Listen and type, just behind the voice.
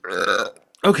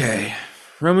Okay.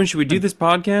 Roman, should we do this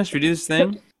podcast? Should we do this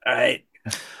thing? All right.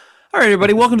 All right,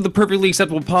 everybody, welcome to the Perfectly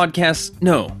Acceptable Podcast.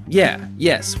 No, yeah,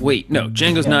 yes, wait, no,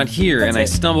 Django's not here, and I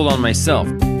stumbled on myself.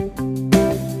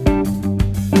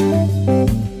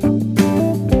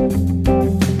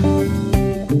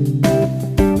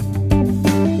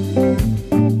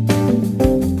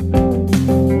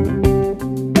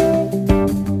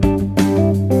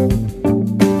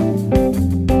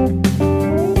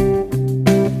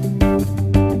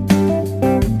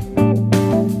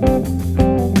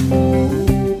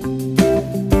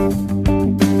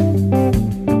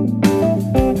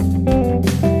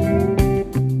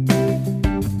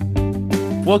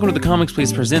 Welcome to the Comics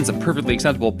Place Presents, a Perfectly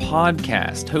Acceptable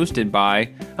Podcast hosted by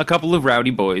a couple of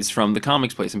rowdy boys from the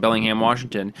Comics Place in Bellingham,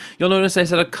 Washington. You'll notice I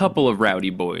said a couple of rowdy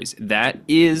boys. That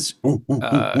is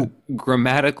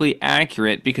grammatically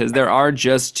accurate because there are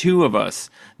just two of us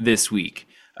this week.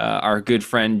 Our good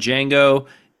friend Django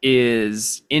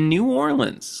is in New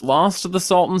Orleans, lost to the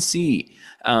Salton Sea.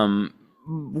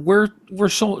 We're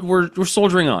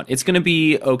soldiering on. It's going to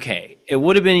be okay. It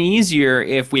would have been easier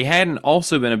if we hadn't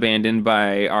also been abandoned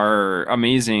by our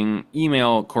amazing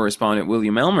email correspondent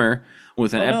William Elmer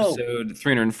with an episode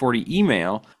 340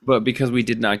 email, but because we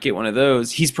did not get one of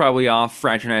those, he's probably off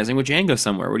fraternizing with Django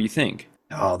somewhere. What do you think?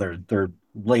 Oh, they're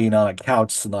laying on a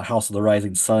couch in the House of the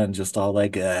Rising Sun, just all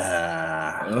like,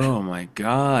 ah. Oh my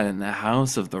God! In the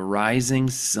House of the Rising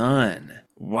Sun.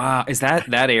 Wow, is that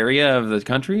area of the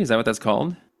country? Is that what that's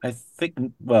called? I think.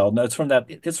 Well, no, it's from that.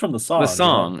 It's from the song. The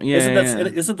song, yeah.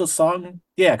 Isn't the song?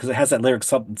 Yeah, because it has that lyric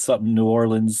something New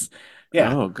Orleans.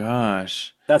 Yeah, Oh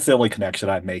gosh. that's the only connection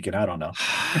I'm making. I don't know.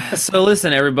 So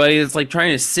listen, everybody, it's like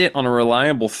trying to sit on a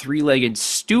reliable three-legged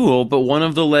stool, but one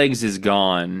of the legs is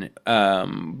gone.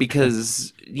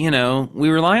 Because, we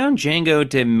rely on Django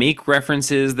to make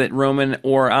references that Roman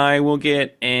or I will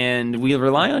get, and we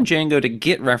rely on Django to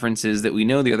get references that we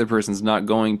know the other person's not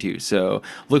going to. So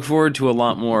look forward to a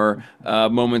lot more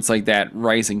moments like that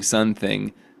Rising Sun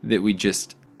thing that we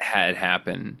just had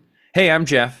happen. Hey, I'm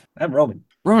Jeff. I'm Roman.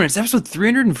 Roman, it's episode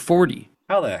 340.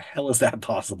 How the hell is that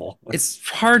possible? It's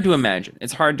hard to imagine.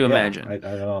 It's hard to imagine. I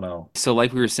don't know. So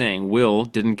like we were saying, Will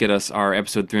didn't get us our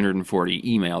episode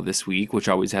 340 email this week, which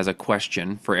always has a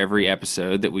question for every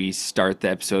episode that we start the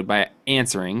episode by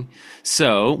answering.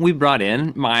 So we brought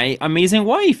in my amazing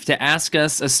wife to ask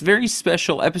us a very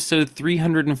special episode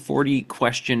 340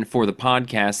 question for the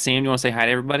podcast. Sam, you want to say hi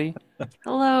to everybody?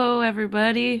 Hello,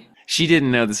 everybody. She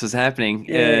didn't know this was happening.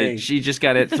 Yay. She just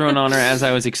got it thrown on her as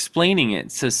I was explaining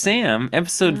it. So Sam,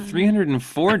 episode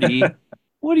 340,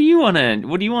 what do you want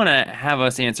to have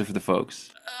us answer for the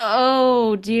folks?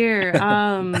 Oh dear.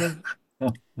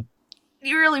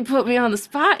 You really put me on the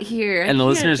spot here. And the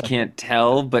listeners can't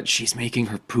tell, but she's making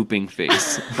her pooping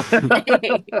face. I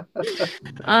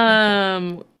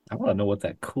want to know what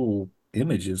that cool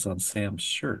image is on Sam's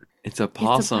shirt. It's a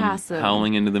possum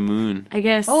howling into the moon. I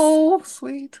guess. Oh,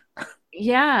 sweet.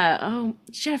 Yeah. Oh,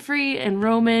 Jeffrey and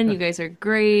Roman, you guys are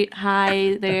great.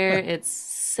 Hi there. It's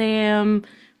Sam,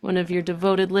 one of your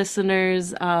devoted listeners.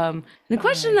 The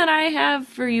question that I have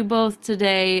for you both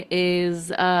today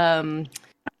is,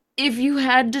 if you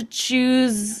had to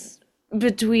choose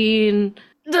between,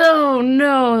 oh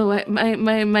no, my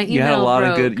email You had a lot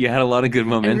of broke. good. You had a lot of good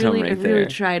momentum I right really there.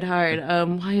 tried hard.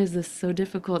 Why is this so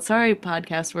difficult? Sorry,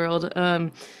 podcast world.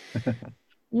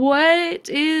 What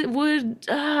is would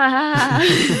What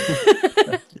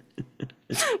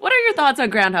are your thoughts on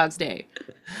Groundhog's Day?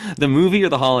 The movie or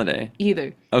the holiday?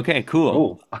 Either. Okay,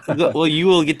 cool. Well, you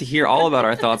will get to hear all about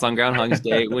our thoughts on Groundhog's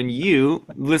Day when you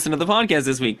listen to the podcast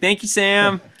this week. Thank you,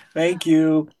 Sam. Thank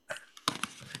you.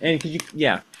 And could you,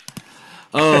 yeah.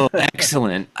 Oh,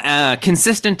 excellent.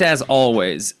 Consistent as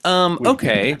always.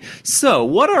 Okay, so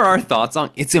what are our thoughts on,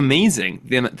 it's amazing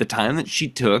the time that she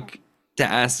took to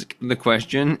ask the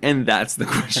question, and that's the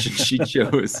question she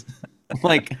chose.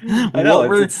 Like, I know, what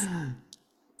were,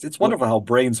 it's wonderful how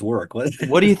brains work.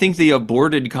 what do you think the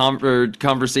aborted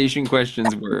conversation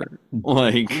questions were?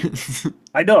 Like,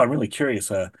 I know, I'm really curious.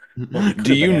 What we could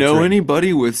do have you been know answering.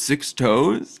 anybody with 6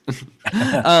 toes?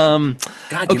 God,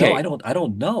 okay. I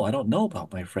don't know. I don't know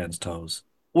about my friend's toes.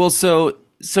 Well, so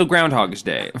Groundhog's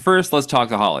Day. First, let's talk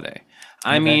the holiday.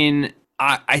 I Okay. mean,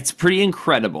 it's pretty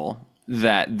incredible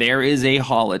that there is a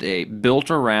holiday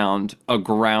built around a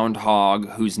groundhog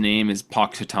whose name is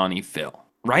Poxitani Phil,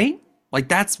 right? Like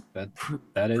that's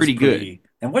That is pretty good.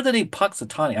 And where did he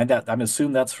Puxatani? I'm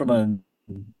assuming that's from an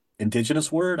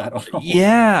indigenous word. I don't know.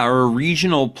 Yeah, or a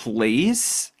regional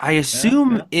place. I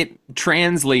assume yeah. it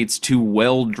translates to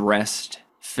well-dressed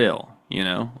Phil,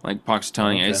 like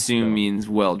Poxitani, I Well-dressed assume Phil. means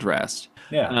well-dressed.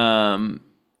 Yeah.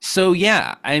 So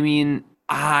yeah, I mean,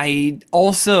 I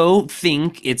also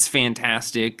think it's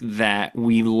fantastic that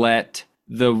we let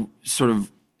the sort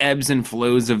of ebbs and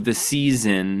flows of the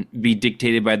season be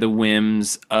dictated by the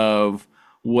whims of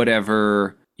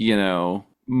whatever,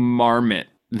 marmot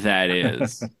that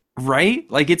is. Right?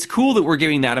 Like it's cool that we're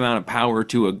giving that amount of power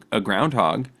to a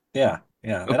groundhog. Yeah,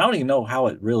 yeah. And I don't even know how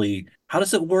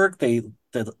does it work? They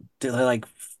do they like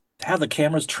have the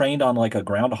cameras trained on like a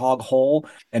groundhog hole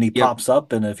and he Yep. pops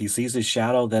up and if he sees his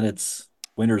shadow, then it's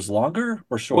winter's longer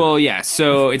or Well, shorter? yeah,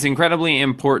 so it's incredibly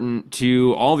important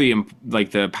to all the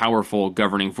like the powerful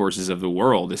governing forces of the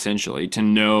world, essentially, to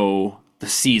know the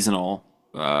seasonal,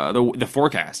 the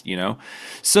forecast.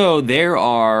 So there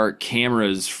are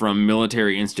cameras from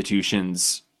military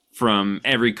institutions from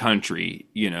every country,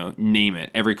 name it,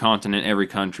 every continent, every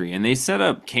country, and they set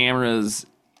up cameras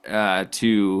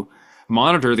to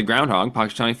monitor the groundhog,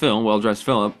 Pakistani Phil, well dressed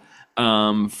Philip,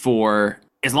 for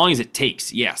as long as it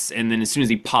takes, yes. And then as soon as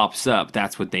he pops up,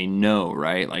 that's what they know,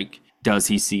 right? Like, does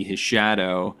he see his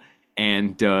shadow?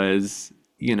 And does,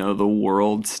 the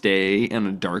world stay in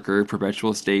a darker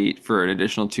perpetual state for an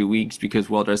additional 2 weeks because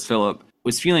well dressed Philip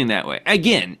was feeling that way?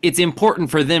 Again, it's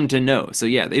important for them to know. So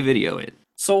yeah, they video it.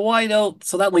 So why don't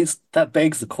so that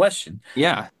begs the question.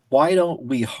 Yeah. Why don't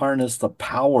we harness the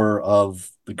power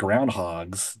of the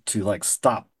groundhogs to like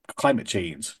stop climate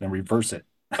change and reverse it?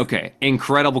 Okay,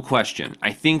 incredible question.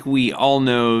 I think we all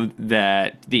know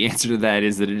that the answer to that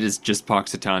is that it is just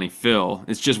Poxitani Phil.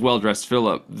 It's just well dressed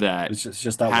Philip that It's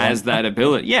just that one. has that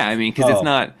ability. Yeah, I mean, because it's Oh,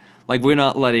 not like we're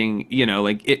not letting,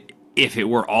 like it. If it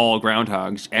were all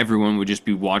groundhogs, everyone would just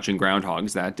be watching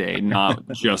groundhogs that day, not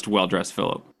just well dressed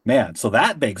Philip. man. So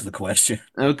that begs the question.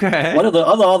 Okay. What are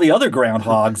all the other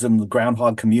groundhogs and the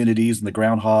groundhog communities and the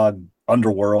groundhog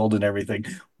underworld and everything?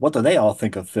 What do they all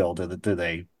think of Phil? Do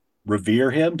they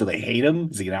revere him? Do they hate him?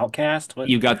 Is he an outcast? What?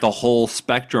 You got the whole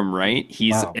spectrum, right?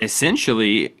 He's Wow.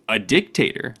 essentially a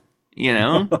dictator, you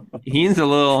know? He's a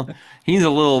little he's a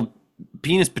little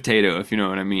penis potato, if you know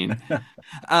what I mean.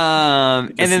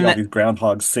 And Just see then all that these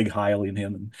groundhogs sig heiling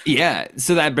him. And yeah,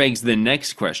 so that begs the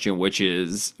next question, which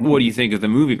is what do you think of the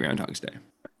movie Groundhog's Day?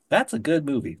 that's a good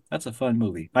movie. That's a fun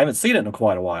movie. I haven't seen it in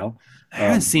quite a while. I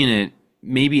haven't Um, seen it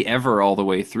maybe ever all the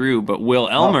way through, but Will oh,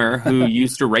 Elmer, who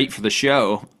used to write for the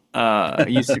show,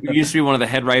 used to be one of the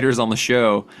head writers on the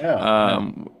show, yeah, yeah.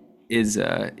 is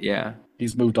yeah.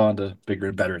 He's moved on to bigger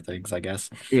and better things, I guess.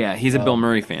 Yeah, he's a Bill Um,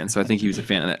 Murray fan, so I think he was a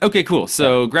fan of that. Okay, cool. yeah.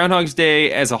 So Groundhog's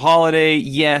Day as a holiday,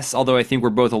 yes, although I think we're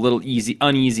both a little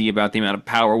uneasy about the amount of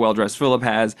power Well Dressed Philip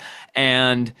has,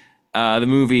 and the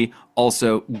movie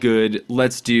also good.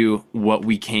 Let's do what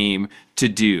we came to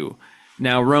do.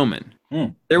 Now, Roman,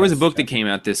 there was a Yes. book that came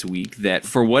out this week that,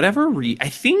 for whatever I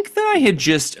think that I had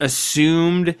just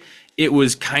assumed it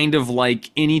was kind of like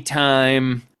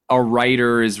anytime a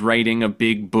writer is writing a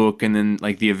big book and then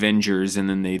like the Avengers and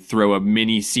then they throw a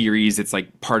mini series, it's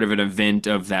like part of an event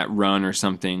of that run or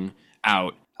something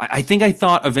out. I think I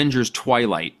thought Avengers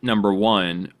Twilight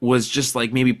 #1 was just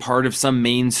like maybe part of some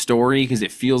main story because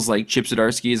it feels like Chip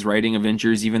Zdarsky is writing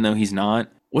Avengers even though he's not.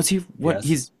 What's he? What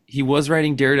Yes. he was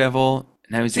writing Daredevil.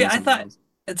 Now he's See, doing I something thought else.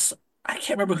 it's I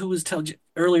can't remember who was telling you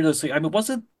earlier this week. I mean,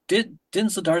 wasn't didn't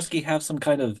Zdarsky have some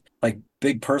kind of like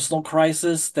big personal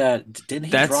crisis that didn't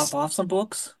he drop That's off some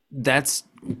books? that's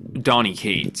Donny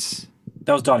Cates,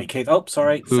 That was Donny Cates. Oh,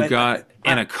 sorry. who got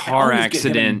in a I car always get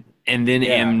him accident in. and then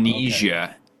Yeah, okay.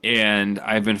 amnesia. And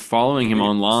I've been following him Jeez.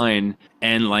 online,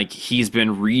 and like he's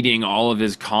been reading all of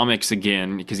his comics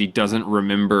again because he doesn't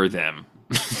remember them.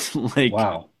 Like,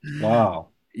 Wow.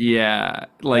 Wow. yeah,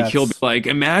 like he'll be That's like,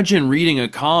 imagine reading a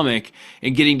comic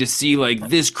and getting to see like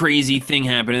this crazy thing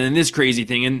happen, and then this crazy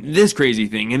thing, and this crazy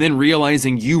thing, and then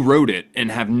realizing you wrote it and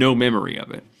have no memory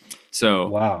of it. So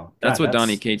wow. that's God, what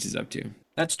Donny Cates is up to.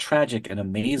 that's tragic and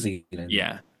amazing and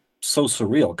Yeah. so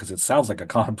surreal because it sounds like a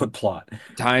comic book plot.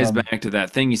 Ties Um, back to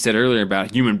that thing you said earlier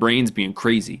about human brains being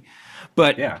crazy.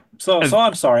 But yeah. So uh, so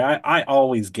I'm sorry. I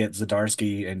always get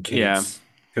Zdarsky and yeah, Cates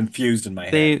confused in my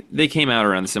head. they came out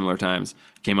around similar times.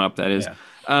 Came up, that is. Yeah.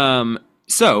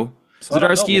 So So I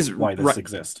don't Zdarsky know is why right. this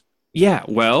exists. Yeah,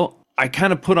 well, I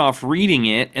kind of put off reading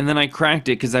it, and then I cracked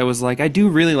it because I was like, I do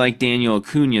really like Daniel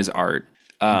Acuna's art,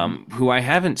 Hmm. who I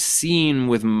haven't seen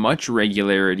with much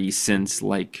regularity since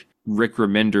like Rick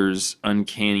Remender's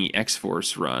Uncanny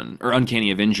X-Force run, or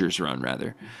Uncanny Avengers run,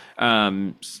 rather.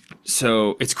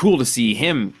 So it's cool to see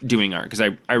him doing art because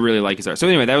I really like his art. So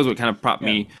anyway, that was what kind of prompted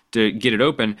Yeah. me to get it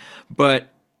open. But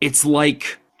it's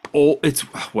like, it's,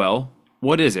 well,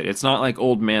 what is it? It's not like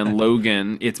Old Man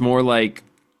Logan. It's more like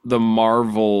the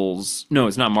Marvels. No,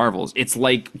 it's not Marvels. It's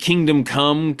like Kingdom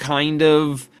Come kind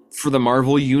of for the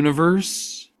Marvel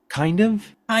universe. Kind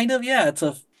of. Kind of, yeah. It's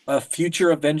a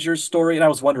future Avengers story, and I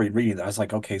was wondering reading that. I was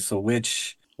like, okay, so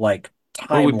which like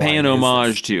Or we pay an timeline is this?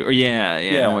 homage to, or yeah,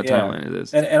 Yeah, what yeah. timeline it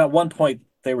is. And at one point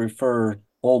they refer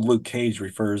old Luke Cage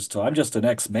refers to I'm just an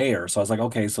ex-mayor. So I was like,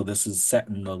 okay, so this is set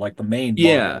in the like the main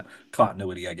Yeah, Marvel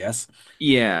continuity, I guess.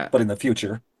 yeah. But in the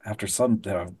future, after some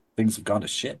things have gone to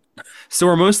shit. So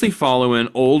we're mostly following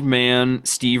old man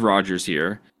Steve Rogers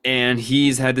here, and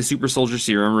he's had the super soldier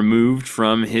serum removed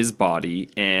from his body,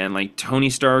 and like Tony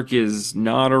Stark is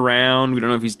not around. We don't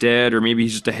know if he's dead or maybe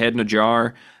he's just a head in a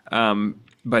jar.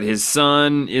 But his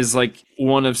son is like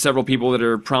one of several people that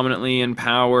are prominently in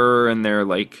power, and they're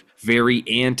like very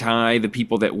anti the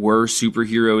people that were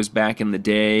superheroes back in the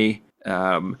day.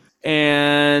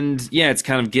 And yeah, it's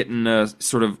kind of getting a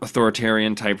sort of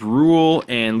authoritarian type rule.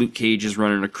 And Luke Cage is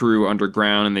running a crew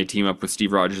underground, and they team up with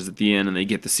Steve Rogers at the end, and they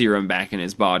get the serum back in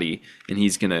his body, and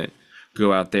he's gonna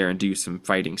go out there and do some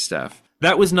fighting stuff.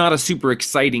 That was not a super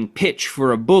exciting pitch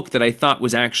for a book that I thought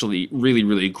was actually really,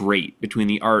 really great between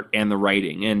the art and the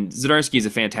writing. And Zdarsky is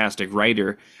a fantastic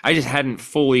writer. I just hadn't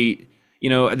fully,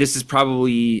 this is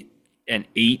probably an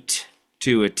 8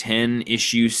 to a 10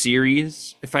 issue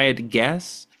series, if I had to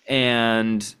guess.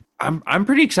 And I'm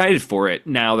pretty excited for it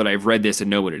now that I've read this and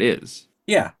know what it is.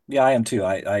 Yeah, yeah, I am too.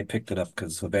 I picked it up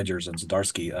because Avengers and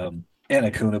Zdarsky, and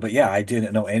Acuna, but yeah, I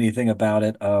didn't know anything about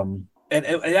it. And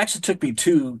it actually took me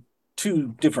two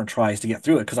different tries to get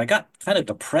through it because I got kind of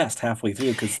depressed halfway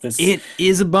through because this, It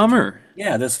is a bummer.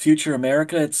 yeah, this future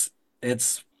America,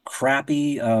 it's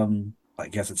crappy. I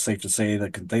guess it's safe to say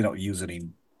that they don't use any,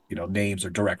 names or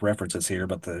direct references here,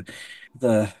 but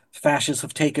the fascists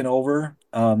have taken over,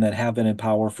 and have been in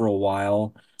power for a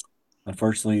while.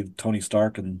 Unfortunately, Tony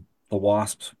Stark and the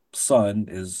Wasp's son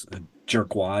is a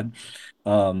jerkwad.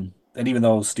 And even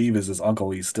though Steve is his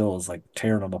uncle, he still is like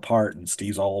tearing him apart, and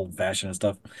Steve's all old-fashioned and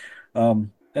stuff.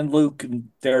 And Luke and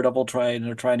Daredevil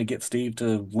are trying to get Steve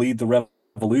to lead the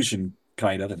revolution,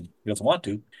 kind of, and he doesn't want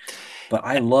to. But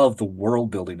I love the world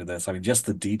building of this. I mean, just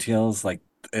the details, like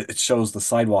it shows the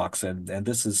sidewalks, and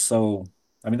this is so.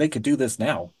 I mean, they could do this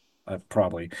now,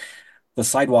 probably. The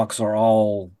sidewalks are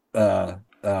all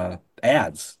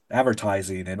ads,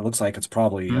 advertising, and it looks like it's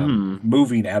probably Mm.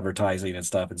 moving advertising and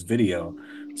stuff. It's video,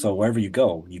 so wherever you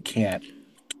go, you can't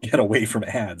get away from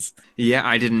ads. Yeah,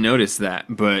 I didn't notice that,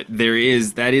 but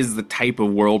that is the type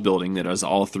of world building that is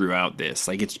all throughout this.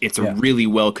 Like it's a Yeah, really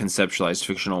well conceptualized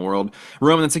fictional world.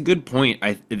 Roman, that's a good point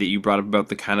that you brought up about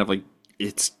the kind of like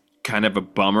it's kind of a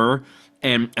bummer.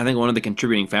 And I think one of the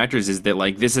contributing factors is that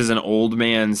like this is an old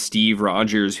man Steve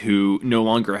Rogers who no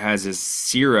longer has his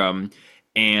serum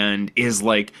and is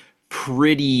like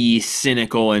pretty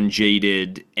cynical and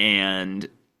jaded and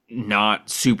not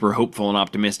super hopeful and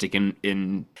optimistic,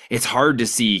 and it's hard to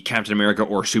see Captain America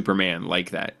or Superman like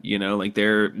that, like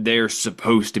they're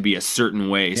supposed to be a certain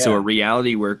way. So a yeah,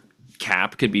 reality where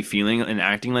Cap could be feeling and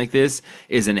acting like this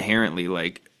is inherently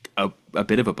like a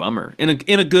bit of a bummer in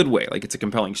a good way. Like it's a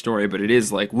compelling story, but it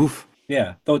is like woof.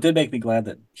 yeah. Though it did make me glad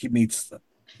that he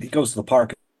goes to the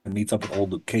park and meets up with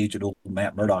old Luke Cage and old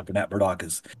Matt Murdock, and Matt Murdock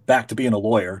is back to being a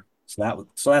lawyer.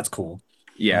 So that's cool.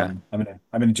 Yeah.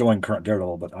 I'm enjoying current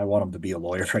Daredevil, but I want him to be a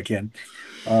lawyer again.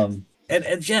 And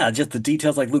yeah, just the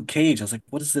details like Luke Cage. I was like,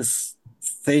 what is this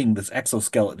thing, this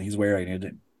exoskeleton he's wearing?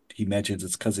 And he mentions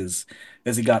it's because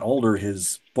as he got older,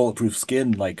 his bulletproof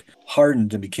skin like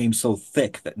hardened and became so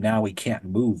thick that now he can't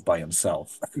move by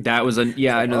himself. That was It's like,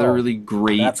 another oh, really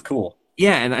great. that's cool.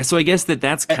 Yeah, and so I guess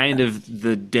that's Eh, kind of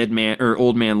the dead man or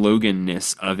old man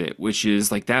Logan-ness of it, which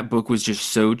is like that book was just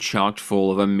so chocked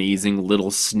full of amazing little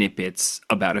snippets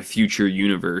about a future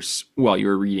universe while you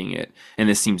were reading it. And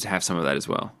this seems to have some of that as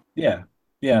well. Yeah,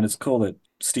 yeah, and it's cool that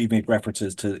Steve made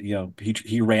references to,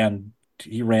 he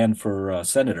ran for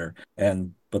senator,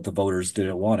 and but the voters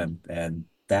didn't want him, and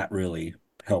that really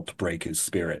helped break his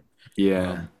spirit.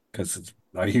 Yeah. Because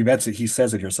he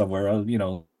says it here somewhere,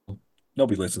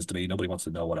 nobody listens to me, nobody wants to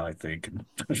know what I think,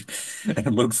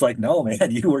 and Luke's like, no,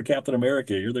 man, you were Captain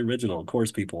America, you're the original, of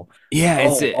course, people. Yeah,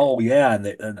 it's Oh, it. oh yeah,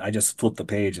 and I just flipped the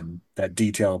page, and that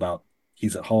detail about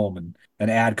he's at home, and an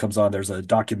ad comes on. There's a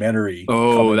documentary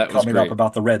Oh, coming that was coming up great.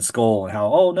 about the Red Skull and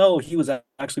how, oh no, he was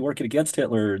actually working against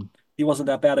Hitler, and he wasn't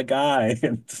that bad a guy.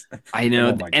 And I like, know,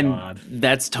 oh my and God.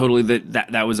 that's totally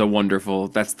that was a wonderful.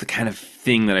 That's the kind of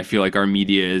thing that I feel like our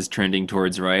media is trending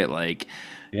towards, right? Like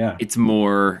Yeah. it's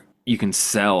more you can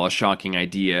sell a shocking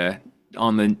idea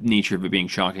on the nature of it being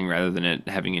shocking rather than it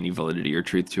having any validity or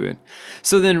truth to it.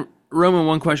 So then, Roman,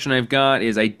 one question I've got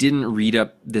is I didn't read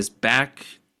up this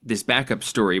backup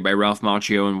story by Ralph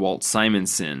Macchio and Walt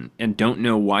Simonson, and don't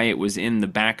know why it was in the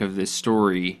back of this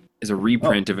story is a Oh,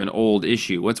 reprint of an old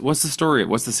issue. What's the story?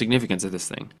 What's the significance of this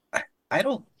thing? I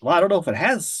don't know if it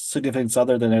has significance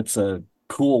other than it's a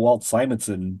cool Walt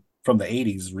Simonson from the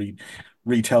 80s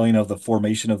retelling of the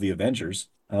formation of the Avengers.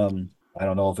 I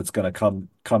don't know if it's going to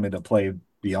come into play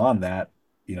beyond that,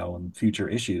 in future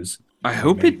issues. I I mean,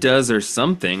 hope it maybe, does or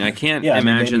something. I can't yeah, I mean,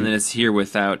 imagine that maybe, it's here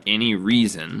without any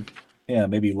reason. yeah,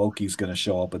 maybe Loki's going to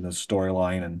show up in this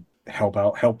storyline and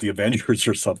help the Avengers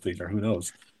or something, or who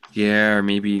knows. Yeah, or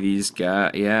maybe these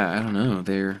guys. Yeah, I don't know.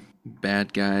 They're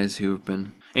bad guys who have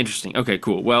been interesting. Okay,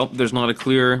 cool. Well, there's not a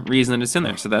clear reason that it's in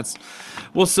there, so that's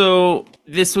well. So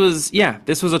this was a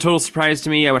total surprise to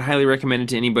me. I would highly recommend it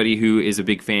to anybody who is a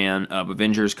big fan of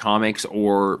Avengers comics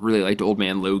or really liked Old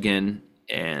Man Logan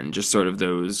and just sort of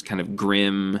those kind of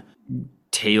grim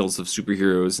tales of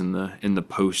superheroes in the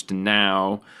post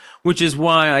now, which is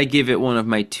why I give it one of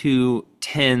my two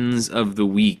tens of the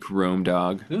week, Rome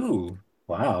Dog. Ooh,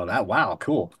 wow,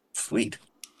 cool, sweet.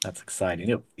 That's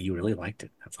exciting. You really liked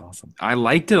it. That's awesome. I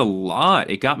liked it a lot.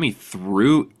 It got me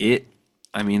through it.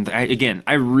 I mean,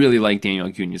 I really like Daniel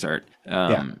Acuña's art.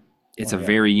 Yeah. It's Oh a yeah.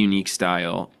 very unique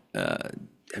style.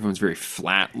 Everyone's very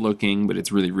flat looking, but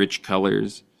it's really rich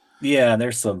colors. Yeah, and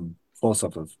there's some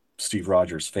close-up of Steve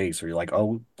Rogers' face where you're like,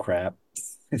 oh crap.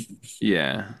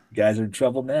 Yeah. Guys are in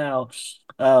trouble now.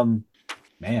 Um,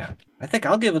 Man, I think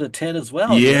I'll give it a 10 as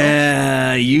well.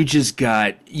 Yeah, you I just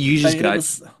mean, it got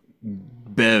was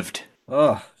bevved.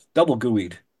 oh, double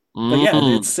gooeyed. But yeah,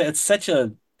 Mm.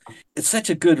 it's such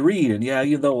a good read. And yeah,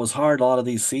 even though it was hard, a lot of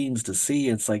these scenes to see,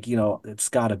 it's like, it's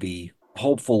got to be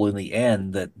hopeful in the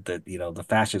end that the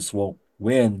fascists won't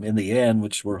win in the end,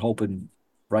 which we're hoping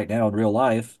right now in real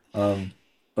life.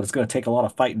 But it's going to take a lot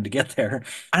of fighting to get there.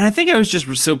 And I think I was just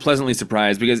so pleasantly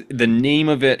surprised because the name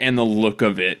of it and the look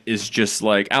of it is just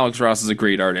like Alex Ross is a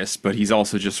great artist, but he's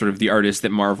also just sort of the artist that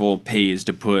Marvel pays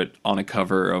to put on a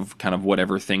cover of kind of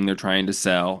whatever thing they're trying to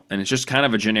sell. And it's just kind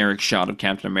of a generic shot of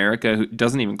Captain America who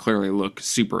doesn't even clearly look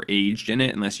super aged in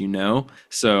it unless you know.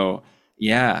 So,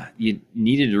 yeah, you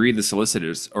needed to read the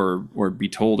solicitors or be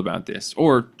told about this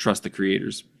or trust the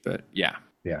creators. But yeah,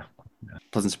 Yeah.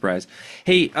 pleasant surprise.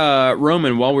 Hey,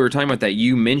 Roman, while we were talking about that,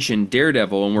 you mentioned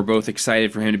Daredevil, and we're both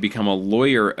excited for him to become a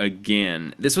lawyer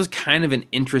again. This was kind of an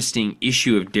interesting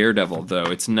issue of Daredevil, though.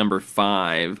 It's number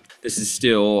 5. This is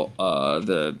still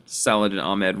the Saladin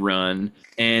Ahmed run.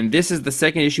 And this is the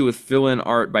second issue with fill-in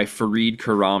art by Fareed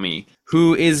Karami,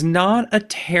 who is not a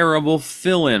terrible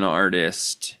fill-in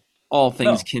artist, all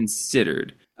things No.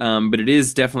 considered. But it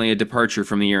is definitely a departure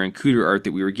from the Aaron Cooter art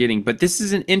that we were getting. But this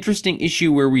is an interesting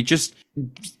issue where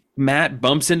Matt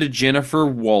bumps into Jennifer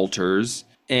Walters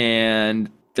and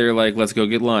they're like, let's go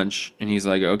get lunch. And he's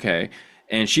like, okay.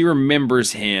 And she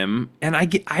remembers him. And I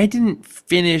didn't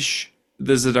finish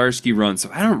the Zdarsky run, so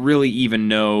I don't really even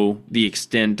know the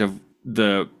extent of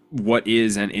the what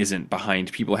is and isn't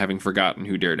behind people having forgotten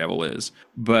who Daredevil is.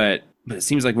 But it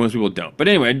seems like most people don't. But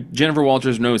anyway, Jennifer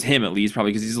Walters knows him at least,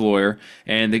 probably because he's a lawyer.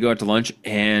 And they go out to lunch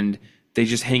and they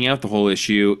just hang out the whole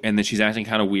issue. And then she's acting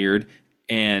kind of weird.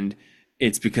 And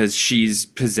it's because she's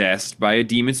possessed by a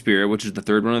demon spirit, which is the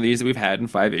third one of these that we've had in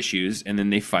 5 issues. And then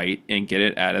they fight and get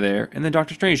it out of there. And then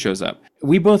Doctor Strange shows up.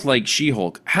 We both like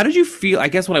She-Hulk. How did you feel? I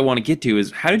guess what I want to get to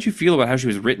is how did you feel about how she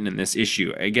was written in this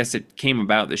issue? I guess it came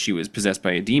about that she was possessed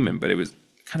by a demon, but it was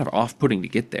kind of off-putting to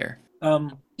get there.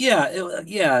 Yeah,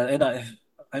 yeah, and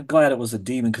I'm glad it was a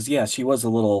demon because yeah, she was a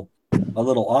little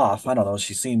off. I don't know,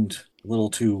 she seemed a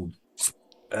little too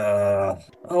I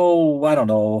don't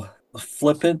know,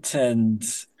 flippant and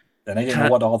I didn't know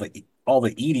what all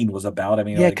the eating was about. I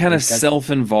mean, Yeah, like kind of I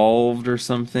self-involved or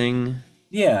something.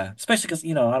 yeah, especially because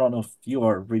I don't know if you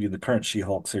are reading the current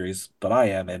She-Hulk series, but I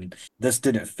am, and this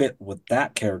didn't fit with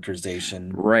that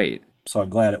characterization. Right. So I'm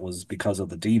glad it was because of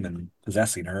the demon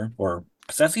possessing her or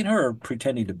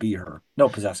pretending to be her. No,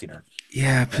 possessing her. Yeah,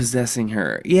 Yeah. possessing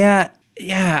her. Yeah,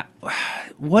 yeah.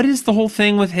 What is the whole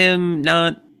thing with him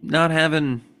not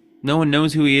having no one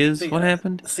knows who he is? See, What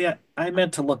happened? I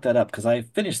meant to look that up because I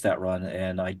finished that run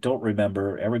and I don't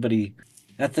remember everybody.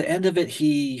 At the end of it,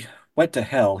 he went to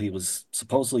hell. He was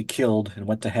supposedly killed and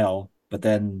went to hell, but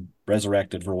then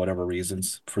resurrected for whatever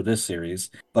reasons for this series.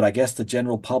 But I guess the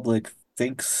general public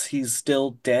thinks he's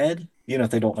still dead, if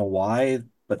they don't know why.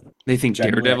 But They think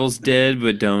generally, Daredevil's dead,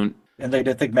 but don't. and they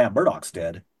think Matt Murdock's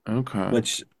dead. Okay.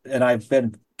 And I've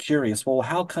been curious, well,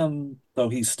 how come though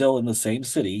he's still in the same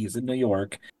city, he's in New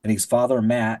York, and he's Father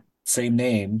Matt, same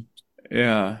name,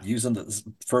 Yeah. using the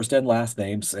first and last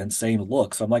names and same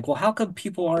looks. I'm like, well, how come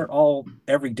people aren't all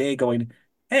every day going,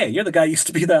 hey, you're the guy who used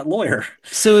to be that lawyer?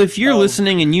 So if you're Um,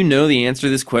 listening and you know the answer to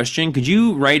this question, could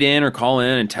you write in or call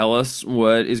in and tell us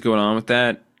what is going on with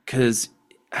that? Because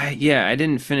I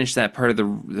didn't finish that part of the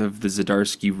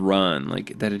Zdarsky run.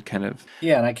 Like that had kind of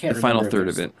Yeah, and I the can't final remember if third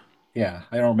of there's it. yeah,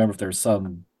 I don't remember if there's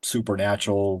some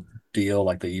supernatural deal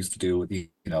like they used to do with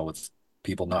with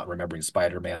people not remembering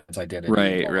Spider-Man's identity,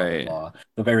 Right, blah blah right. blah.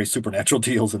 The very supernatural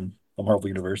deals in the Marvel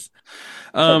universe.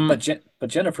 But Um,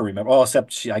 Jennifer remember. Oh,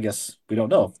 except she. I guess we don't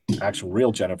know if actual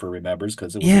real Jennifer remembers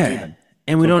because it was a yeah, demon.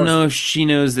 and we So of don't course, know if she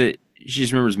knows that she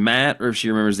just remembers Matt or if she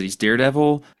remembers that he's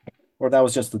Daredevil. or that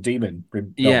was just the demon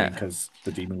knowing Yeah, because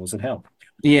the demon was in hell.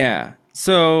 yeah.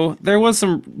 So there was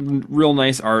some real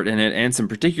nice art in it, and some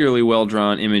particularly well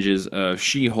drawn images of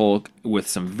She-Hulk with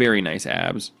some very nice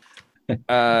abs. So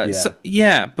Yeah.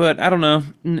 yeah, but I don't know.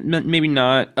 Maybe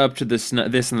not up to the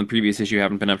this and the previous issue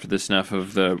haven't been up to the snuff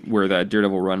of the where that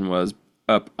Daredevil run was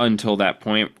up until that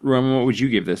point. Roman, what would you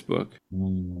give this book?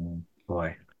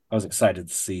 Boy, I was excited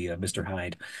to see Mr.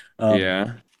 Hyde. Um,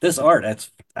 Yeah, this art, that's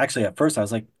actually at first I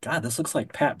was like, God, this looks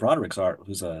like Pat Broderick's art,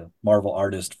 who's a Marvel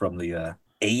artist from the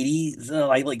 80s,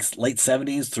 like late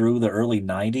 70s through the early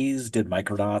 90s, did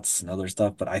microdots and other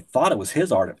stuff. But I thought it was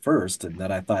his art at first, and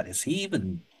then I thought, is he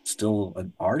even still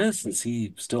an artist? Is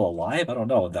he still alive? I don't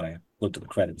know. And then I looked at the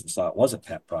credits and saw it wasn't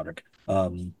Pat Broderick.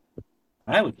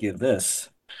 I would give this.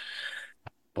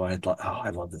 Boy, I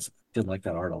love this. Did like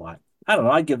that art a lot. I don't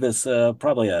know. I'd give this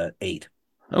probably a 8.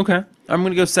 okay. I'm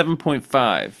gonna go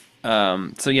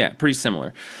 7.5. So yeah, pretty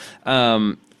similar.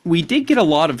 We did get a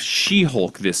lot of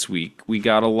She-Hulk this week. We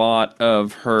got a lot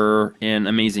of her in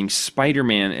Amazing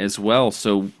Spider-Man as well.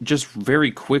 So just very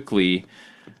quickly,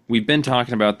 we've been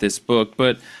talking about this book,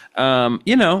 but I'm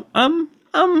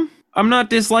not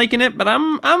disliking it, but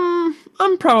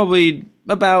I'm probably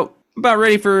about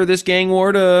ready for this gang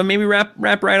war to maybe wrap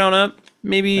right on up.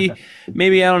 Maybe I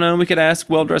don't know. We could ask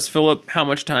Well Dressed Philip how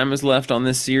much time is left on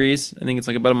this series. I think it's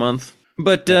like about a month,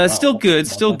 but Oh still wow, good, month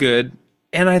still left. good.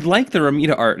 And I like the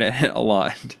Ramita art a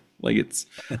lot. Like it's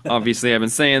obviously I've been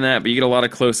saying that, but you get a lot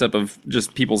of close up of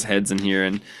just people's heads in here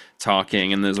and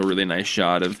talking, and there's a really nice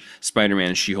shot of Spider-Man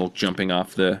and She-Hulk jumping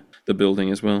off the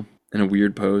building as well in a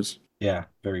weird pose. Yeah,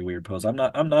 very weird pose. I'm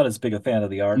not as big a fan of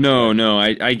the art, No, but no,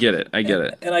 I get it. I get and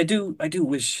it. and I do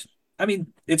wish. I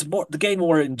mean, it's more the game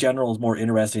war in general is more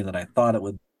interesting than I thought it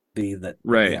would be. But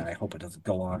Right. yeah, I hope it doesn't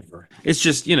go on for It's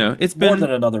just, it's more been than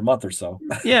another month or so.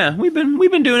 yeah, we've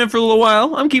been doing it for a little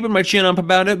while. I'm keeping my chin up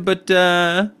about it, but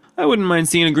I wouldn't mind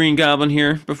seeing a Green Goblin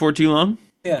here before too long.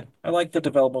 Yeah, I like the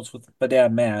developments with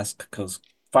Madame Mask because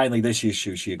finally this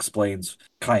issue she explains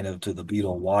kind of to the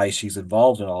Beetle why she's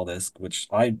involved in all this, which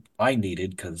I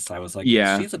needed because I was like,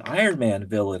 Yeah. she's an Iron Man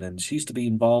villain and she used to be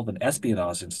involved in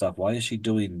espionage and stuff. Why is she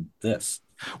doing this?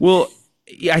 Well,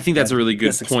 yeah, I think that's a And really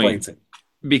this good point explains it.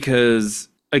 because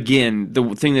again, the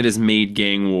thing that has made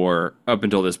Gang War up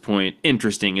until this point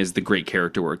interesting is the great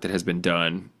character work that has been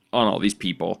done on all these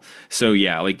people. So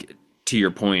yeah, like to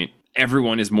your point,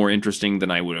 everyone is more interesting than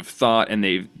I would have thought, and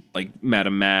they've like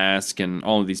Madame Mask and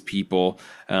all of these people,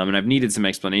 and I've needed some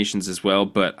explanations as well.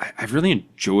 But I've really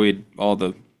enjoyed all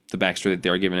the backstory that they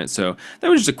are giving it. So that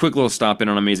was just a quick little stop in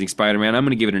on Amazing Spider-Man. I'm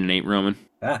going to give it an 8, Roman.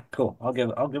 Ah, cool. I'll give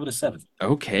it a 7.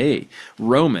 Okay,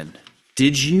 Roman,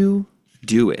 did you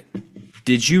do it?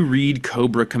 Did you read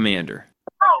Cobra Commander?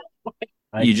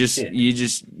 I did. You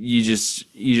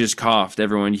just coughed.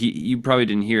 Everyone, you probably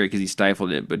didn't hear it because he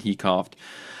stifled it, but he coughed.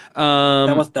 That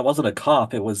Um. was that wasn't a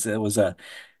cough. It was a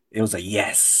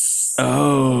yes.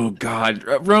 Oh God,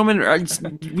 Roman,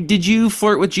 did you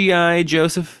flirt with GI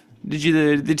Joseph? Did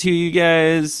you the two of you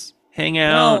guys hang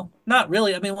out? No, not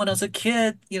really. I mean, when I was a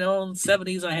kid, in the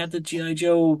 70s, I had the G.I.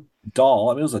 Joe doll.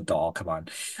 I mean, it was a doll, come on.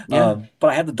 Yeah, But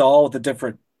I had the doll with the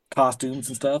different costumes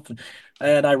and stuff.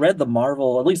 And I read the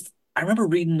Marvel, at least I remember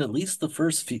reading at least the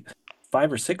first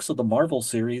 5 or 6 of the Marvel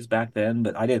series back then,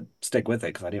 but I didn't stick with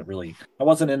it because I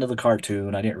wasn't into the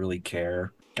cartoon. I didn't really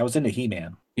care. I was into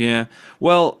He-Man. yeah.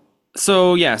 Well,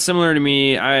 so yeah, similar to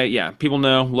me. People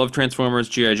know love Transformers,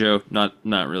 GI Joe. Not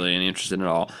really any interested at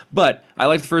all. But I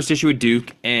liked the first issue with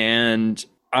Duke, and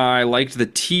I liked the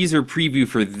teaser preview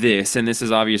for this. And this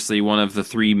is obviously one of the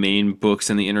 3 main books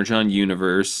in the Energon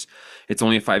universe. It's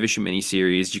only a 5-issue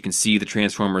miniseries. You can see the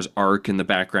Transformers arc in the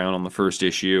background on the first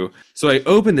issue. So I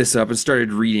opened this up and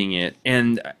started reading it,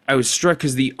 and I was struck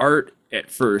because the art at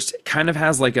first kind of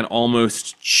has like an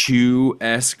almost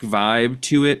Chew-esque vibe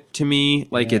to it to me.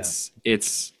 Like Yeah.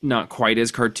 it's not quite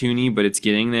as cartoony, but it's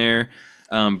getting there.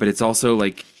 But it's also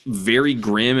like very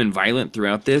grim and violent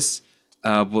throughout this,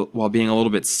 while being a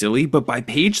little bit silly. But by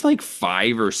page like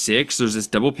 5 or 6, there's this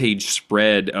double page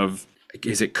spread of,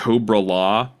 is it Cobra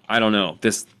Law? I don't know,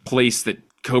 this place that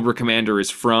Cobra Commander is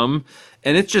from,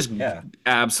 And it's just Yeah,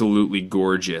 absolutely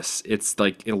gorgeous. It's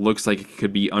like it looks like it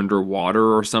could be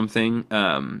underwater or something.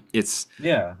 It's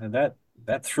yeah, and that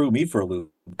threw me for a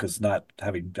loop because not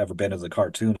having ever been as a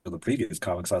cartoon or the previous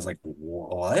comics, I was like,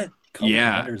 what? Cobra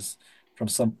yeah, Commander's from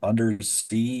some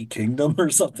undersea kingdom or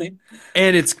something?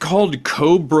 and it's called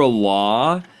Cobra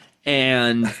Law,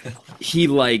 and he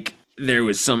like there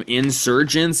was some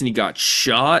insurgents and he got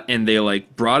shot and they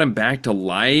like brought him back to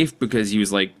life because he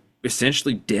was like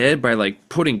essentially dead by like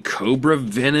putting cobra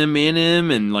venom in him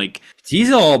and like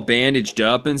he's all bandaged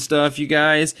up and stuff, you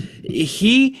guys.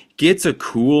 He gets a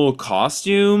cool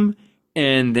costume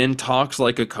and then talks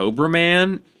like a cobra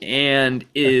man and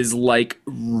is like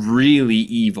really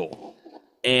evil.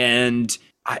 And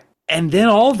and then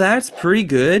all that's pretty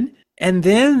good. And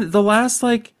then the last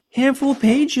like handful of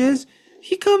pages,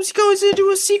 goes into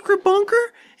a secret bunker,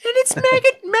 and it's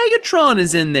Megatron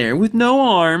is in there with no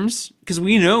arms because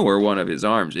we know where one of his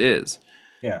arms is.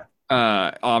 Yeah.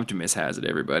 Optimus has it,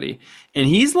 everybody, and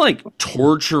he's like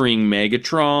torturing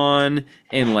Megatron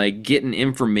and like getting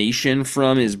information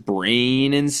from his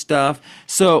brain and stuff.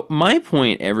 So my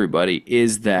point, everybody,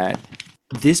 is that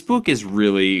this book is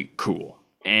really cool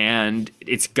and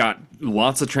it's got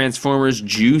lots of Transformers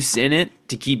juice in it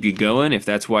to keep you going if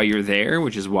that's why you're there,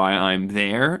 which is why I'm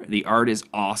there. The art is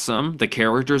awesome. The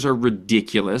characters are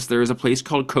ridiculous. There is a place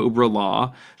called Cobra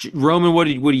Law. Roman, what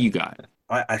do you got?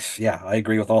 Yeah, I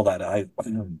agree with all that.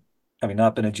 Having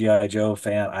not been a GI Joe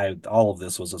fan, all of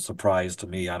this was a surprise to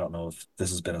me. I don't know if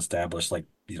this has been established like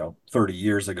 30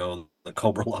 years ago. The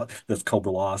Cobra Law, this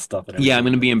Cobra Law stuff and Yeah, I'm everything.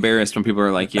 gonna be embarrassed when people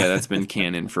are like, "Yeah, that's been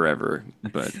canon forever."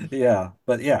 But Yeah,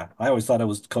 but yeah, I always thought it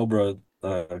was Cobra.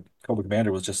 Cobra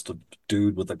Commander was just a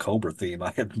dude with a Cobra theme.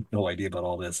 I had no idea about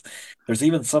all this. There's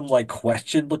even some like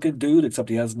question looking dude, except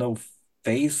he has no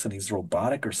face and he's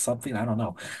robotic or something. I don't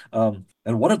know.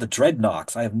 And one of the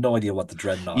Dreadnoks. I have no idea what the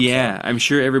Dreadnoks are. yeah, I'm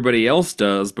sure everybody else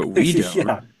does, but we don't.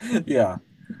 Yeah, yeah.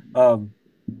 Um,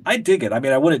 I dig it. I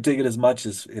mean, I wouldn't dig it as much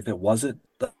as if it wasn't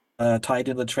tied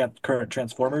into the current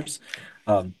Transformers.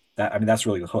 I mean, that's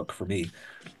really the hook for me.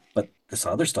 But this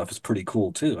other stuff is pretty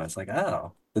cool too. I was like,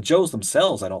 oh, the Joes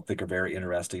themselves, I don't think are very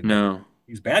interesting, but No.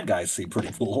 these bad guys seem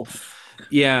pretty cool.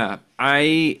 Yeah,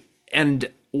 and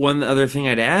one other thing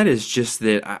I'd add is just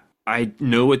that I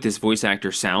know what this voice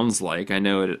actor sounds like. I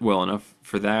know it well enough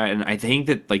for that. And I think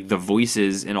that like the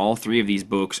voices in all three of these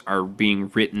books are being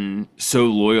written so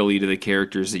loyally to the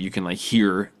characters that you can like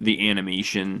hear the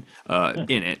animation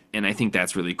in it. And I think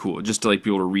that's really cool. Just to like be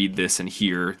able to read this and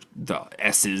hear the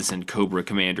S's and Cobra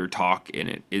Commander talk in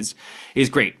it is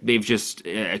great. They've just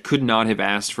could not have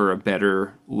asked for a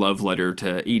better love letter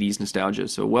to 80s nostalgia.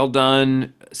 So well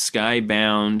done,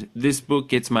 Skybound. This book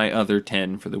gets my other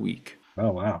 10 for the week.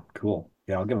 Oh wow, cool.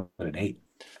 Yeah, I'll give it an 8.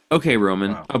 Okay,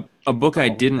 Roman, Wow. a book I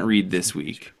Oh, didn't read this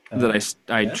week that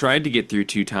I yes. tried to get through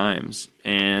 2 times,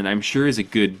 and I'm sure is a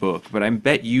good book, but I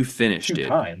bet you finished Two it.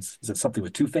 times. Is it something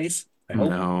with Two Face? I hope.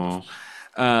 No.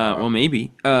 Uh, Well,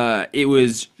 maybe. It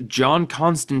was John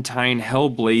Constantine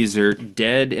Hellblazer,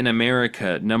 Dead in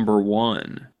America,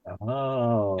 #1. Did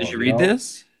oh, you read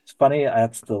this? it's funny.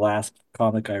 That's the last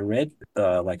comic I read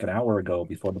like an hour ago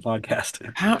before the podcast.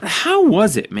 How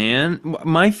was it, man?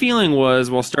 My feeling was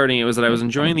while starting it was that I was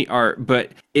enjoying the art,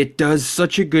 but it does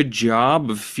such a good job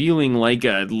of feeling like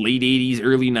a late 80s,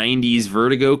 early 90s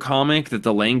Vertigo comic that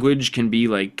the language can be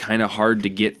like kind of hard to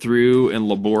get through and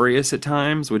laborious at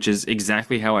times, which is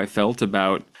exactly how I felt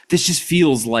about this. Just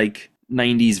feels like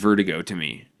 90s Vertigo to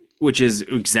me, which is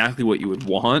exactly what you would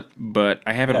want, but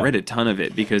I haven't Yeah. read a ton of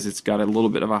it because it's got a little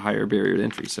bit of a higher barrier to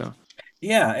entry, so.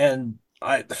 Yeah, and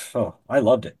I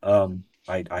loved it.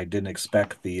 I didn't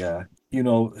expect the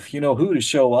who to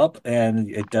show up, and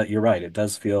you're right. It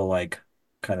does feel like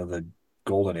kind of the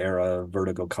golden era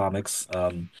Vertigo comics.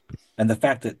 And the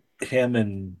fact that him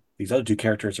and these other two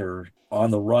characters are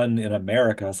on the run in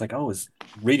America, it's like, oh, I was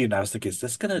thinking, is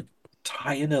this gonna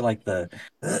tie into like the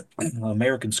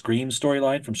American Scream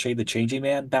storyline from Shade the Changing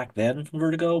Man back then from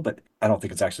Vertigo? But I don't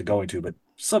think it's actually going to, but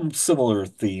some similar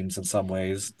themes in some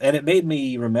ways. And it made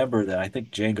me remember that I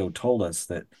think Django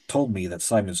told me that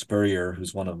Simon Spurrier,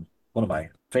 who's one of my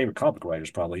favorite comic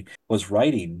writers probably, was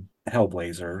writing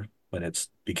Hellblazer when it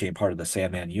became part of the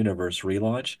Sandman Universe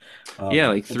relaunch. Yeah,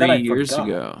 like But then 3 years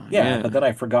ago. yeah, Yeah. but then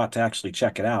I forgot to actually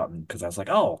check it out, and because I was like,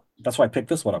 oh, that's why I picked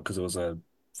this one up because it was a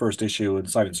first issue and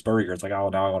Simon Spurrier. It's like, oh,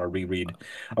 now I want to reread.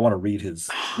 I want to read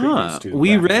his previous Huh. two We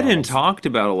graphic read and novels. talked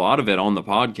about a lot of it on the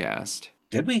podcast.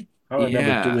 Did we? I don't remember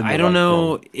Yeah, doing I the don't like the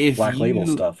know if Black Label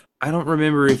you, stuff. I don't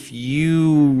remember if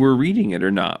you were reading it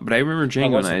or not, but I remember I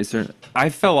Django and wasn't. I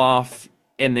fell off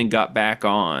and then got back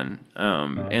on.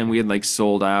 And Okay. we had like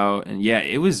sold out and yeah,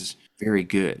 it was very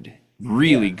good,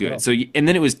 really Yeah, good. well, So and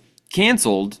then it was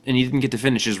canceled, and he didn't get to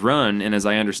finish his run. And as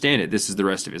I understand it, this is the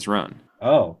rest of his run.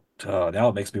 now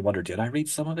it makes me wonder, did I read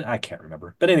some of it? I can't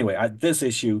remember. But anyway, this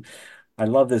issue, I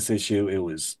love this issue. It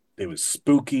was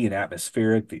spooky and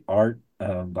atmospheric. The art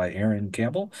by Aaron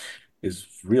Campbell is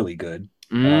really good.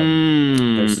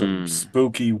 Um, there's some Mm.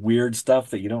 spooky, weird stuff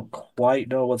that you don't quite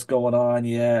know what's going on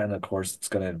yet, and of course, it's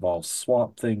going to involve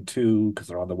Swamp Thing too, because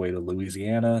they're on the way to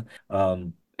Louisiana.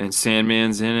 And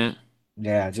Sandman's in it.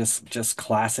 Yeah, just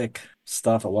classic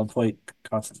stuff. At one point,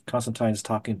 Constantine's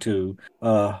talking to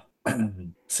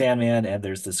Sandman, and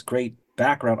there's this great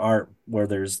background art where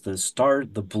there's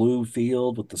the blue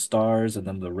field with the stars, and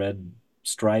then the red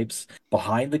stripes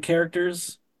behind the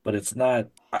characters. But it's not.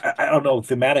 I don't know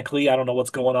thematically. I don't know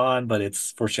what's going on, but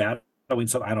it's foreshadowing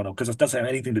something. I don't know because it doesn't have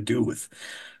anything to do with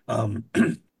um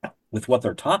with what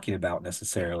they're talking about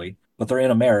necessarily. But they're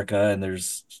in America, and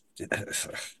there's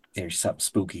something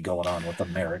spooky going on with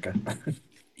America.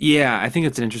 Yeah, I think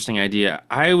it's an interesting idea.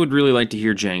 I would really like to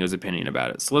hear Django's opinion about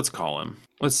it. So let's call him.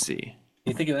 Let's see.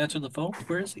 You think he'll answer the phone?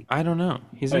 Where is he? I don't know.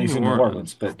 He's Oh, in he's in New New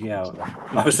Orleans. Orleans, but yeah,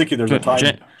 I was thinking there's a time.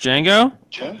 Django?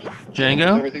 Jeff, is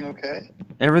Django? everything okay?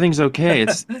 Everything's okay.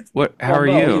 It's what? How Oh, are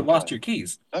no, you you? lost your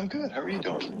keys. I'm good. How are you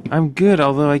doing? I'm good,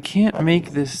 although I can't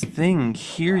make this thing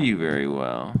hear you very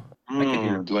well. can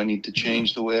hear. Do I need to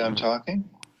change the way I'm talking?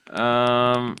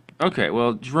 Okay,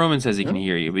 well, Roman says he can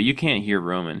hear you, but you can't hear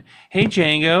Roman. Hey,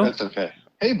 Django. That's okay.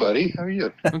 Hey, buddy. How are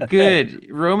you? Good.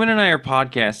 Roman and I are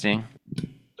podcasting.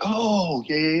 Oh,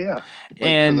 yeah. Like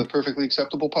And- for the Perfectly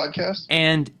Acceptable podcast?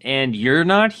 And you're